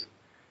Fitbit,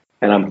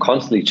 and I'm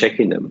constantly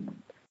checking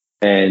them.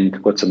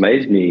 And what's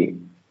amazed me,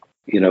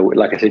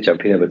 like I said, I'm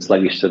feeling a bit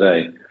sluggish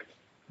today.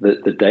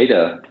 The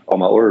data on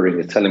my Oura Ring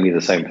is telling me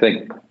the same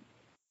thing.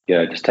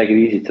 Just take it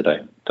easy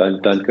today.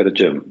 Don't go to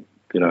gym.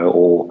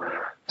 Or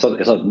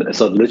it's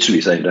not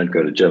literally saying don't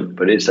go to gym,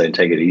 but it's saying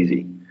take it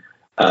easy.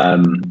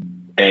 And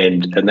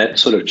that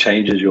sort of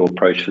changes your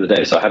approach for the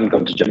day. So I haven't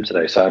gone to gym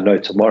today, so I know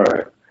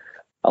tomorrow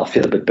I'll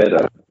feel a bit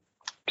better,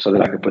 so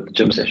that I can put the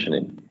gym session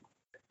in.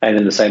 And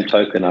in the same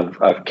token,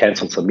 I've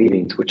cancelled some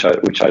meetings which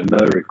I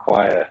know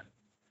require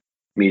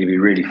me to be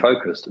really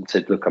focused, and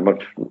said, look, I'm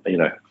not,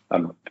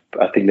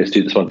 I think let's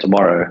do this one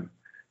tomorrow.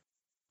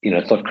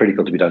 It's not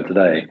critical to be done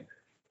today,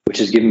 which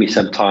has given me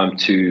some time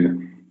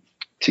to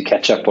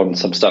catch up on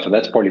some stuff. And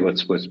that's probably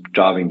what's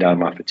driving down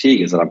my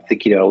fatigue, is that I'm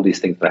thinking about all these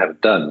things that I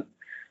haven't done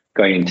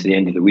going into the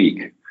end of the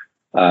week.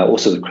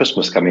 Also, the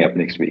Christmas coming up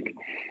next week.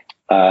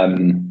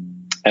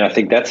 And I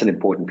think that's an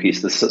important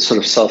piece, this sort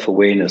of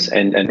self-awareness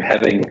and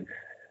having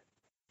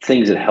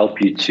things that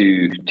help you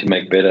to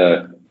make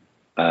better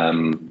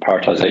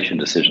prioritization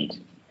decisions.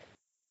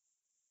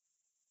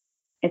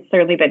 It's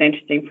certainly been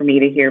interesting for me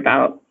to hear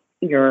about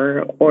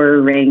your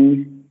Oura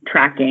Ring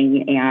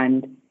tracking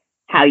and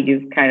how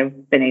you've kind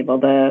of been able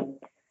to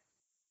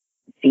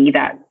see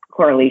that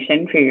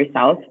correlation for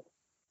yourself.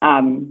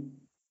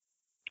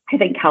 I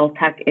think health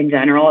tech in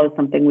general is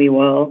something we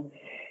will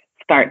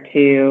start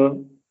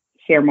to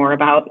hear more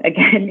about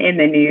again in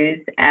the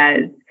news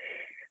as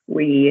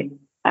we,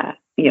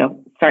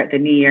 start the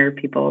new year.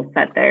 People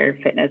set their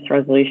fitness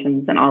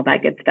resolutions and all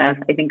that good stuff.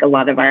 I think a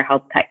lot of our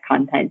health tech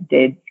content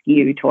did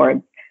skew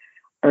towards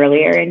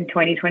earlier in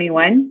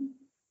 2021.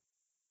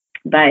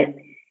 But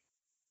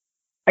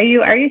are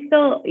you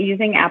still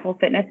using Apple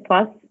Fitness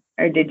Plus,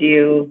 or did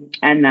you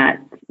end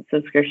that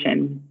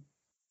subscription?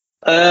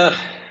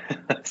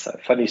 It's a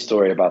funny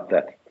story about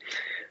that.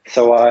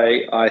 So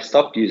I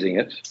stopped using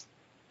it,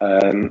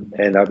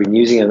 and I've been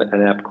using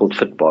an app called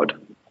Fitbod,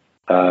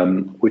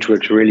 which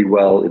works really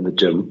well in the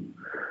gym.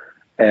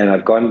 And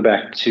I've gone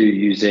back to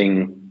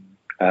using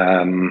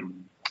my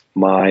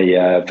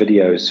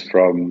videos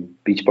from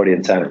Beachbody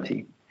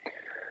Insanity.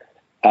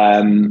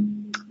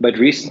 But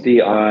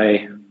recently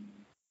I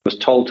was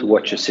told to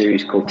watch a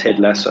series called Ted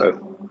Lasso,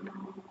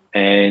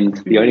 and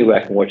the only way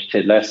I can watch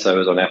Ted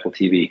Lasso is on Apple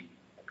TV.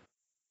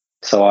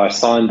 So I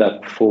signed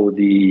up for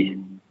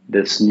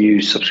this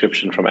new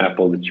subscription from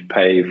Apple that you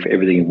pay for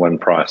everything in one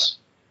price.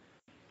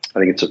 I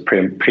think it's a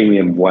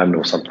premium one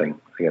or something.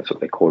 I think that's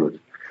what they call it.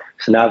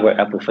 So now I've got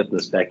Apple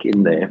Fitness back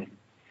in there,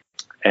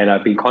 and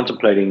I've been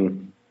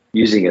contemplating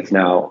using it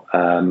now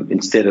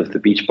instead of the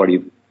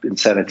Beachbody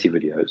Insanity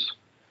videos,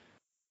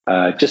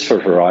 just for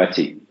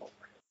variety.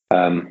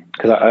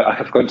 Because I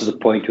have gone to the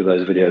point with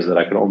those videos that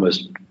I can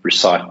almost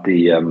recite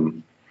the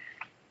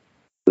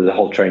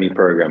whole training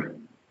program.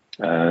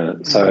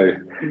 So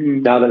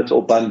now that it's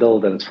all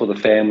bundled and it's for the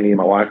family, and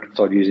my wife can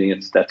start using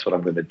it, that's what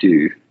I'm going to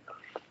do.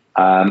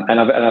 And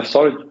I've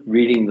started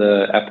reading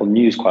the Apple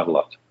News quite a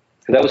lot.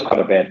 So that was quite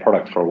a bad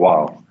product for a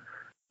while,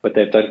 but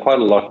they've done quite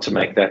a lot to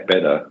make that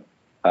better.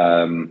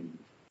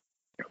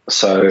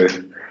 So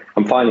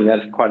I'm finding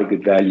that quite a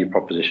good value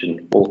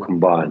proposition, all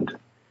combined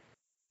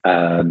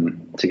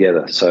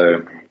together.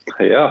 So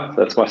yeah,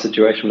 that's my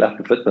situation with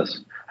Apple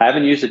Fitness. I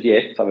haven't used it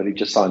yet. I've only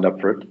just signed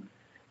up for it.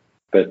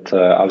 But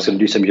I was going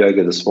to do some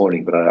yoga this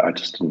morning, but I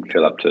just didn't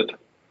feel up to it.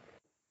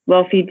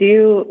 Well, if you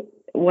do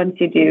once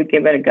you do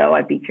give it a go,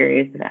 I'd be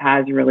curious if it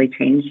has really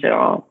changed at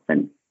all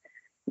since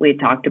we had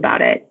talked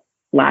about it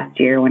last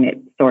year when it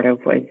sort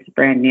of was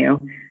brand new.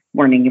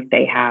 Wondering if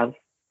they have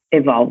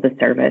evolved the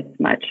service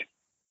much.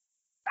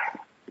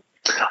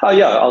 Oh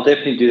yeah, I'll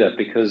definitely do that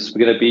because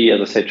we're going to be,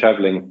 as I said,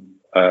 traveling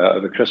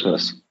over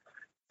Christmas,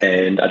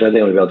 and I don't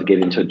think I'll be able to get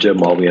into a gym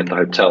while we're at the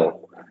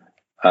hotel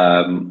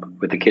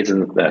with the kids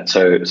and that.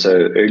 So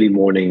early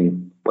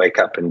morning, wake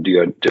up and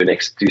do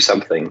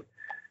something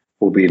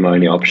will be my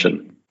only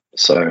option.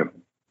 So,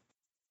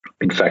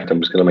 in fact,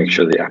 I'm just going to make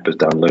sure the app is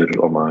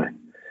downloaded on my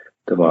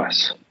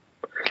device.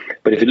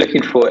 But if you're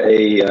looking for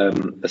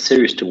a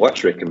series to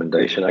watch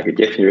recommendation, I could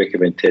definitely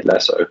recommend Ted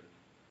Lasso.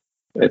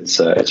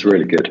 It's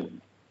really good.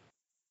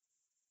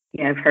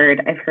 Yeah, I've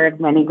heard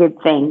many good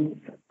things.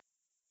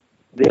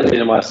 The other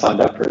reason why I signed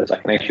up for it is I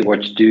can actually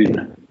watch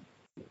Dune.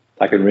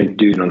 I can rent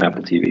Dune on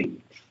Apple TV.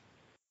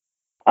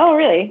 Oh,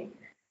 really?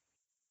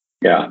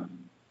 Yeah.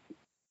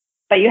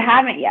 But you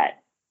haven't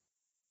yet.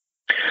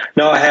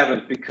 No, I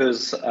haven't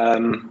because I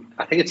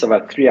think it's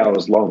about 3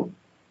 hours long.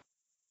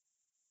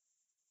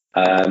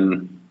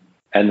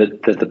 And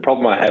the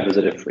problem I have is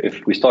that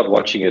if we start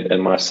watching it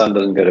and my son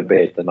doesn't go to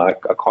bed, then I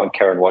can't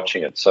carry on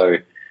watching it. So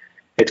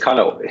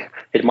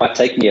it might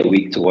take me a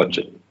week to watch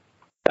it.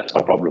 That's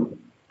my problem.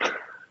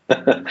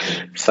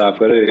 So I've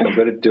got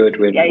to do it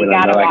when I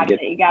know I can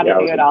get. You got to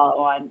do it all at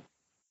once.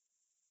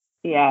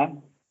 Yeah.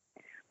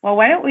 Well,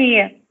 why don't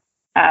we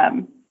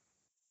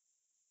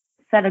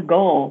set a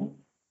goal?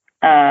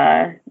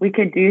 We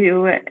could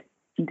do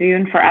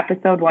Dune for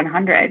episode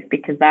 100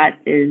 because that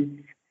is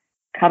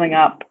coming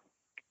up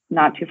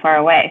not too far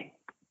away.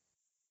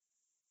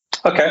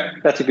 Okay,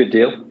 that's a good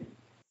deal.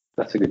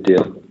 I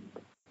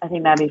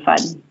think that'd be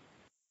fun.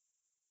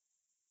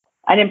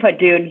 I didn't put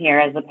Dune here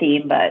as a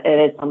theme, but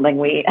it is something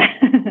we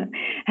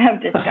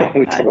have discussed.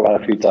 We talk about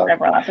it a few times.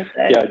 Several episodes.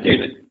 Yeah,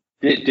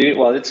 Dune.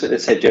 Well, it's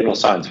a general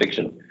science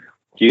fiction,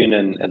 Dune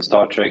and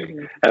Star Trek.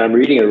 Mm-hmm. And I'm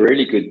reading a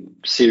really good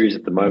series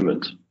at the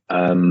moment.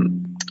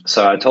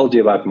 So I told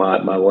you about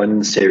my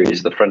one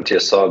series, The Frontier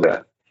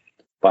Saga,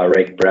 by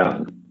Rake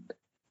Brown.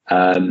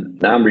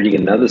 Now I'm reading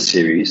another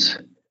series,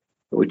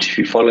 which if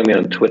you follow me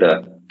on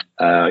Twitter,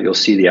 you'll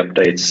see the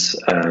updates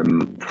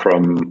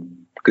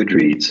from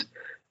Goodreads.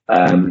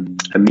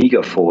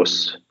 Omega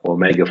Force, or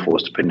Mega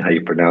Force, depending on how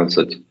you pronounce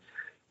it,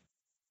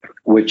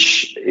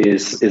 which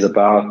is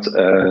about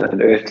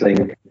an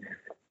Earthling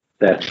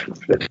that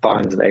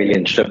finds an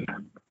alien ship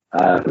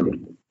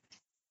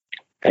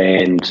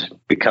and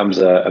becomes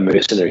a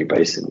mercenary,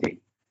 basically.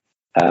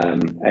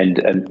 And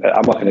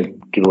I'm not going to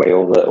give away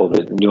all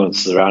the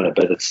nuances around it,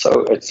 but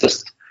it's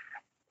just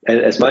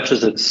as much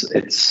as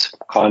it's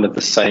kind of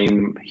the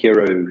same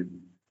hero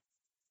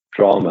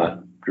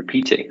drama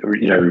repeated.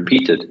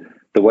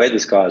 The way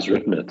this guy has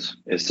written it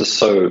is just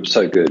so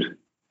good.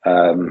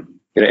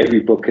 Every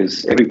book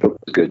is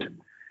good.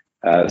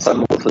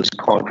 Some authors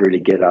can't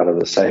really get out of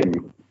the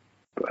same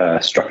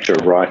structure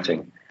of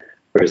writing,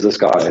 whereas this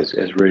guy has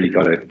really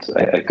got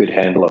a good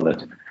handle on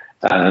it.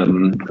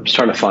 I'm just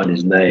trying to find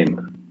his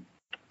name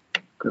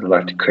because I'd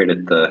like to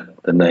credit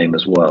the name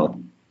as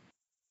well.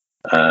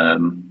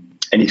 And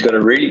he's got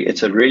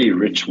it's a really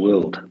rich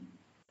world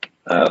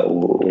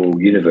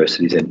or universe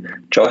that he's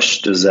in.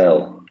 Josh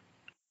Dozell.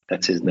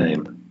 That's his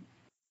name.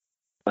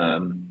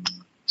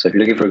 So if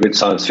you're looking for a good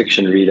science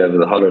fiction read over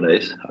the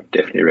holidays, I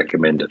definitely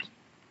recommend it.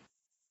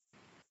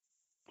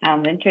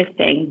 Sounds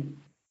interesting.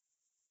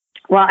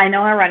 Well, I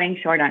know we're running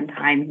short on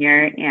time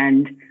here,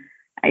 and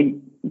I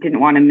didn't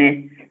want to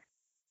miss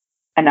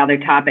another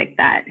topic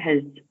that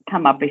has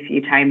come up a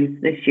few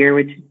times this year,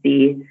 which is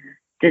the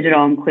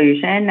digital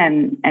inclusion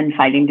and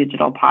fighting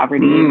digital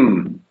poverty.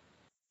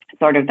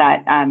 Sort of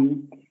that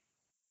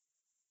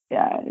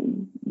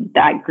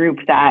that group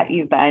that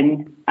you've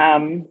been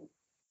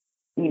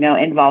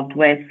involved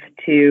with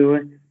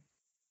to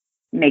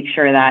make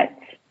sure that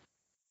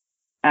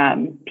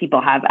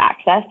people have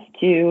access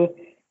to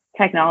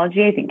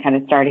technology. I think kind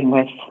of starting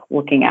with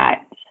looking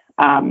at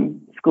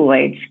school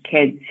age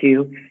kids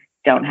who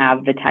don't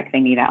have the tech they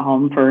need at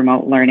home for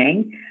remote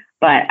learning.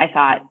 But I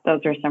thought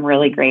those are some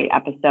really great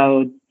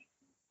episodes,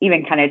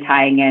 even kind of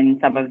tying in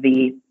some of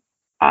the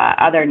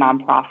other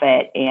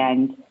nonprofit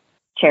and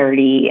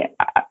charity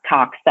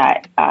talks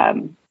that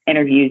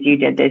interviews you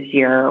did this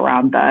year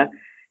around the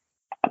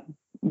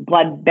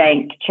blood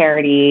bank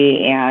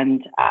charity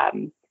and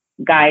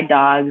guide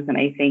dogs. And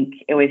I think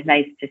it was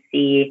nice to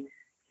see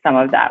some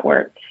of that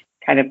work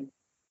kind of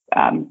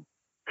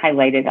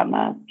highlighted on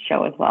the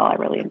show as well. I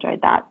really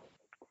enjoyed that.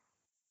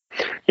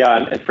 Yeah,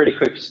 and Pretty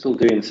Quick is still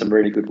doing some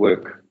really good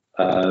work.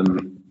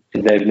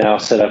 They've now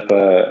set up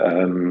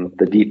the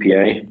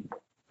DPA,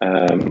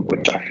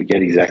 which I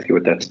forget exactly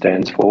what that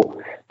stands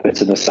for, but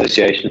it's an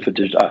association for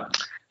digital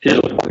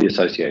Poverty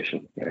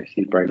Association.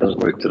 His brain doesn't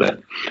work today.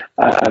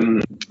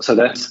 So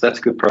that's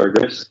good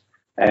progress,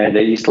 and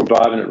he's still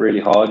driving it really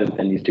hard,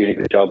 and he's doing a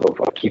good job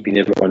of keeping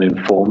everyone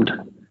informed.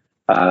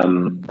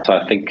 So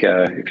I think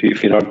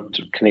if you're not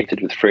connected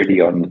with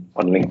Freddie on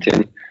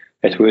LinkedIn,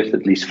 it's worth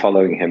at least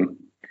following him.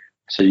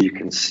 so you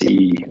can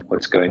see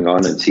what's going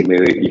on and see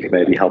where you can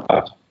maybe help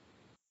out.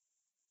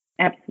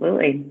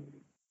 Absolutely.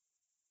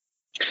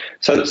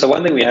 So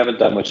one thing we haven't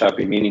done, which I've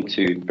been meaning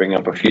to bring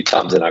up a few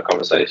times in our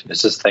conversation,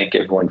 is just thank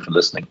everyone for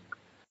listening.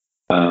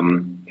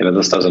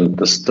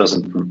 This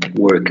doesn't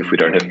work if we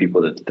don't have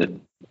people that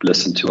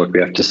listen to what we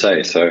have to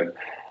say. So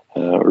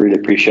really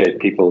appreciate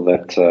people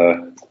that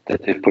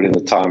have put in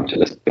the time to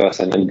listen to us,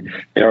 and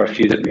there are a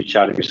few that reach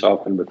out every so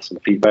often with some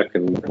feedback,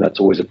 and that's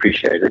always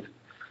appreciated.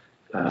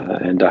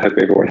 And I hope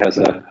everyone has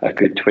a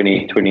good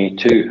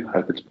 2022. I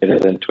hope it's better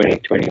than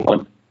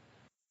 2021.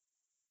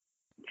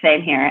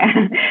 Same here.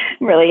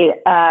 Really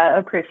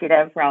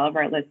appreciative for all of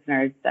our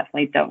listeners.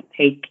 Definitely don't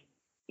take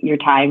your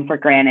time for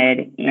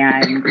granted.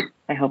 And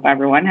I hope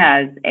everyone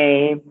has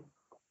a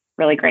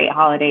really great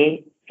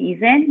holiday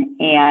season.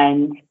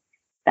 And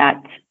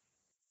that,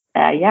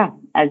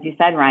 as you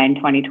said, Ryan,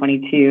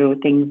 2022,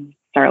 things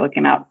start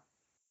looking up.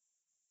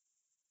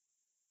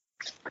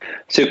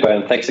 Super.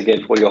 And thanks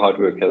again for all your hard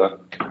work, Heather.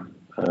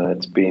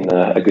 It's been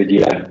a good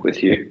year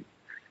with you.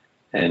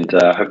 And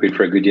hoping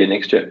for a good year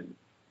next year.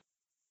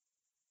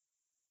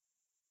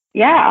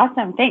 Yeah,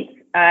 awesome. Thanks.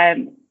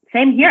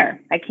 Same here.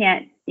 I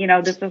can't,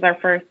 this was our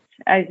first,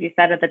 as you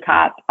said at the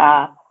top,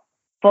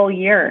 full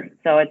year.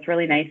 So it's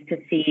really nice to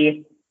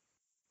see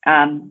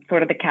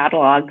sort of the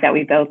catalog that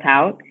we built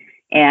out.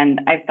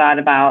 And I've thought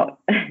about,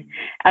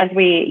 as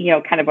we,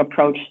 kind of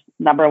approach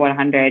number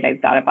 100, I've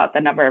thought about the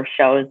number of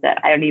shows that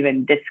I don't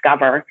even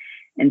discover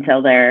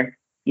until they're,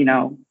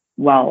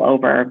 well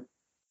over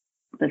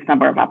this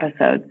number of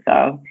episodes.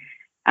 So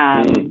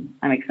I'm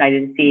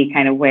excited to see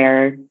kind of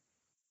where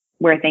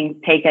things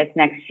take us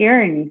next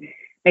year, and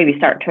maybe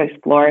start to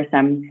explore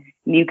some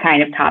new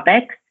kind of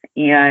topics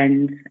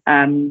and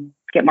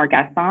get more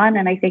guests on.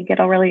 And I think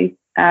it'll really,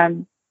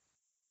 I'm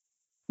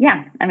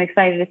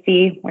excited to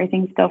see where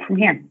things go from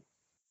here.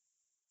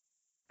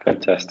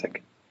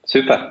 Fantastic.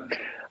 Super.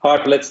 All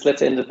right, let's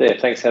end it there.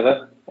 Thanks,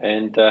 Heather.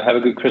 And have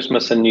a good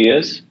Christmas and New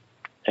Year's.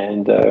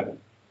 And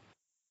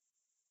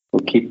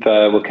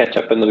we'll catch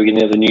up in the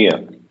beginning of the new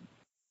year.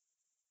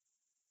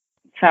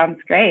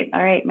 Sounds great.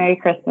 All right. Merry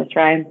Christmas,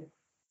 Ryan.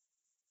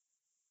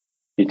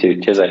 You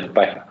too. Cheers.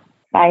 Bye.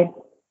 Bye.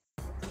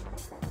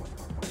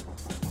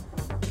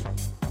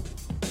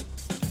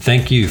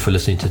 Thank you for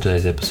listening to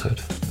today's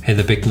episode.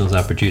 Heather Bicknell is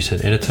our producer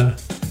and editor.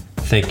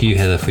 Thank you,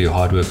 Heather, for your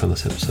hard work on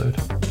this episode.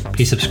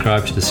 Please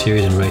subscribe to the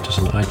series and rate us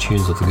on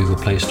iTunes or the Google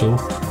Play Store.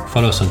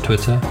 Follow us on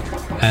Twitter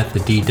 @the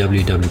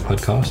DWW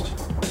Podcast.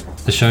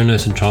 The show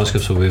notes and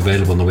transcripts will be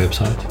available on the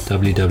website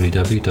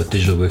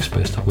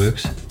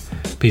www.digitalworkspace.works.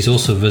 Please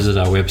also visit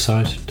our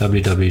website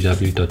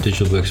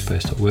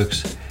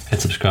www.digitalworkspace.works and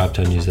subscribe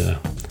to our newsletter.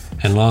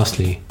 And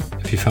lastly,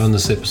 if you found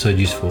this episode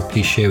useful,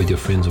 please share with your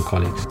friends or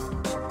colleagues.